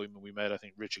good appointment we made. I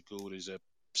think Richard Gould is a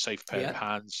safe pair of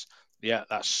hands. Yeah,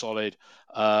 that's solid.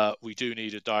 We do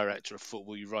need a director of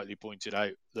football. You rightly pointed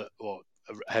out that,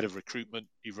 head of recruitment,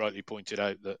 you've rightly pointed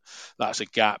out that that's a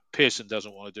gap. Pearson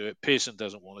doesn't want to do it. Pearson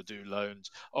doesn't want to do loans.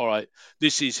 All right,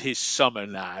 this is his summer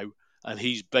now, and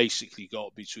he's basically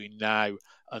got between now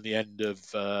and the end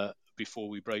of before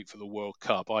we break for the World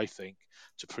Cup, I think,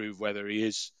 to prove whether he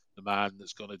is the man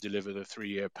that's going to deliver the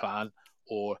 3-year plan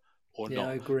or not.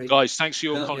 I agree. Guys, thanks for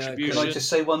your contribution. Can I just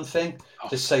say one thing?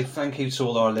 Just say thank you to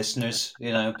all our listeners,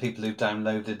 people who've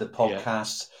downloaded the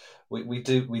podcast. We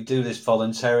do this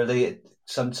voluntarily.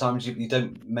 Sometimes you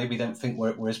don't think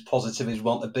we're as positive as we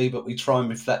want to be, but we try and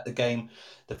reflect the game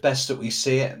the best that we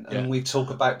see it, and we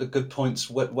talk about the good points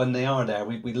when they are there.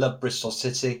 We love Bristol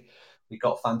City. We've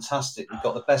got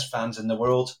the best fans in the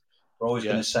world. We're always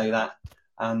going to say that,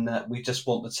 and we just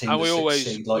want the team to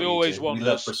succeed.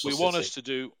 We want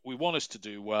us to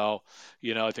do well.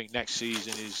 I think next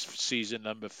season is season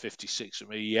number 56 for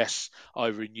me. Yes,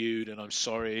 I've renewed, and I'm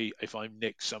sorry if I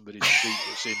nicked somebody's seat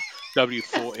that's in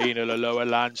W14 or the lower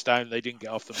Lansdowne. They didn't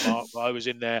get off the mark, but I was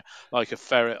in there like a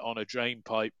ferret on a drain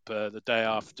pipe the day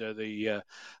after the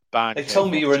band. They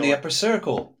told me you were in the upper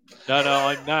circle. No,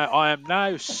 I am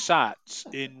now sat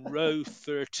in row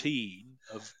 13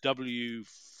 of W14,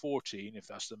 if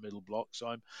that's the middle block. So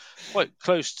I'm quite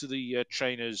close to the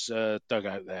trainers'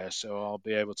 dugout there, so I'll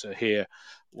be able to hear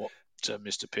what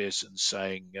Mr. Pearson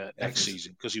saying next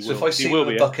season, because he will. So if I see him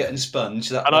a bucket and sponge,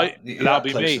 that'll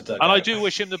be me. And I do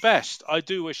wish him the best. I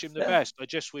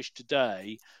just wish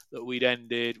today that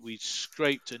we'd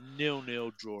scraped a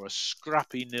 0-0 draw, a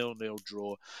scrappy 0-0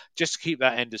 draw, just to keep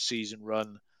that end of season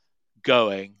run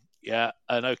going. Yeah,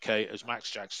 and okay, as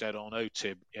Max Jack said on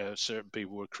OTIB, certain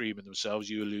people were creaming themselves.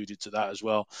 You alluded to that as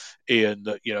well, Ian,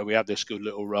 that we have this good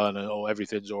little run and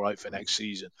everything's all right for next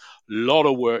season. A lot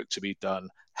of work to be done,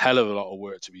 hell of a lot of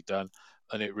work to be done,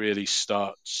 and it really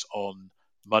starts on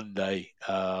Monday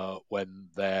when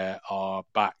they are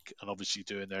back and obviously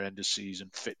doing their end of season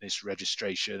fitness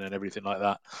registration and everything like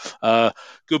that.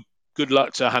 Good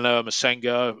luck to Hanoa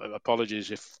Masenga.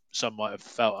 Apologies if some might have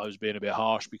felt I was being a bit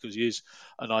harsh, because he is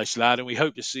a nice lad and we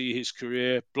hope to see his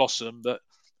career blossom, but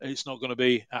it's not going to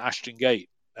be at Ashton Gate.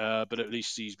 But at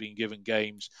least he's been given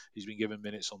games, he's been given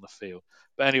minutes on the field.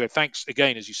 But anyway, thanks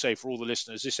again, as you say, for all the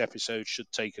listeners. This episode should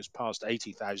take us past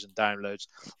 80,000 downloads.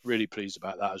 Really pleased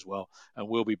about that as well. And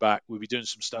we'll be back. We'll be doing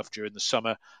some stuff during the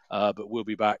summer, but we'll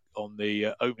be back on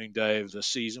the opening day of the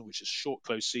season, which is a short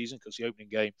close season because the opening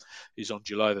game is on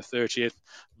July the 30th.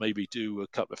 Maybe do a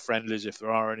couple of friendlies if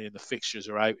there are any, and the fixtures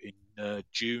are out in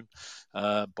June.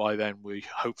 By then, we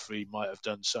hopefully might have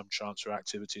done some transfer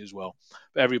activity as well.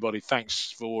 But everybody,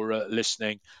 thanks for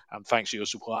listening, and thanks for your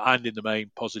support, and in the main,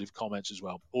 positive comments as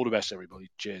well. All the best, everybody.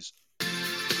 Cheers.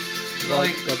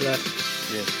 Right. God bless.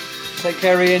 Cheers. Take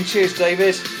care, Ian. Cheers,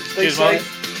 David. Stay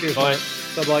safe. Cheers, bye.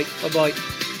 Bye-bye.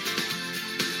 Bye-bye.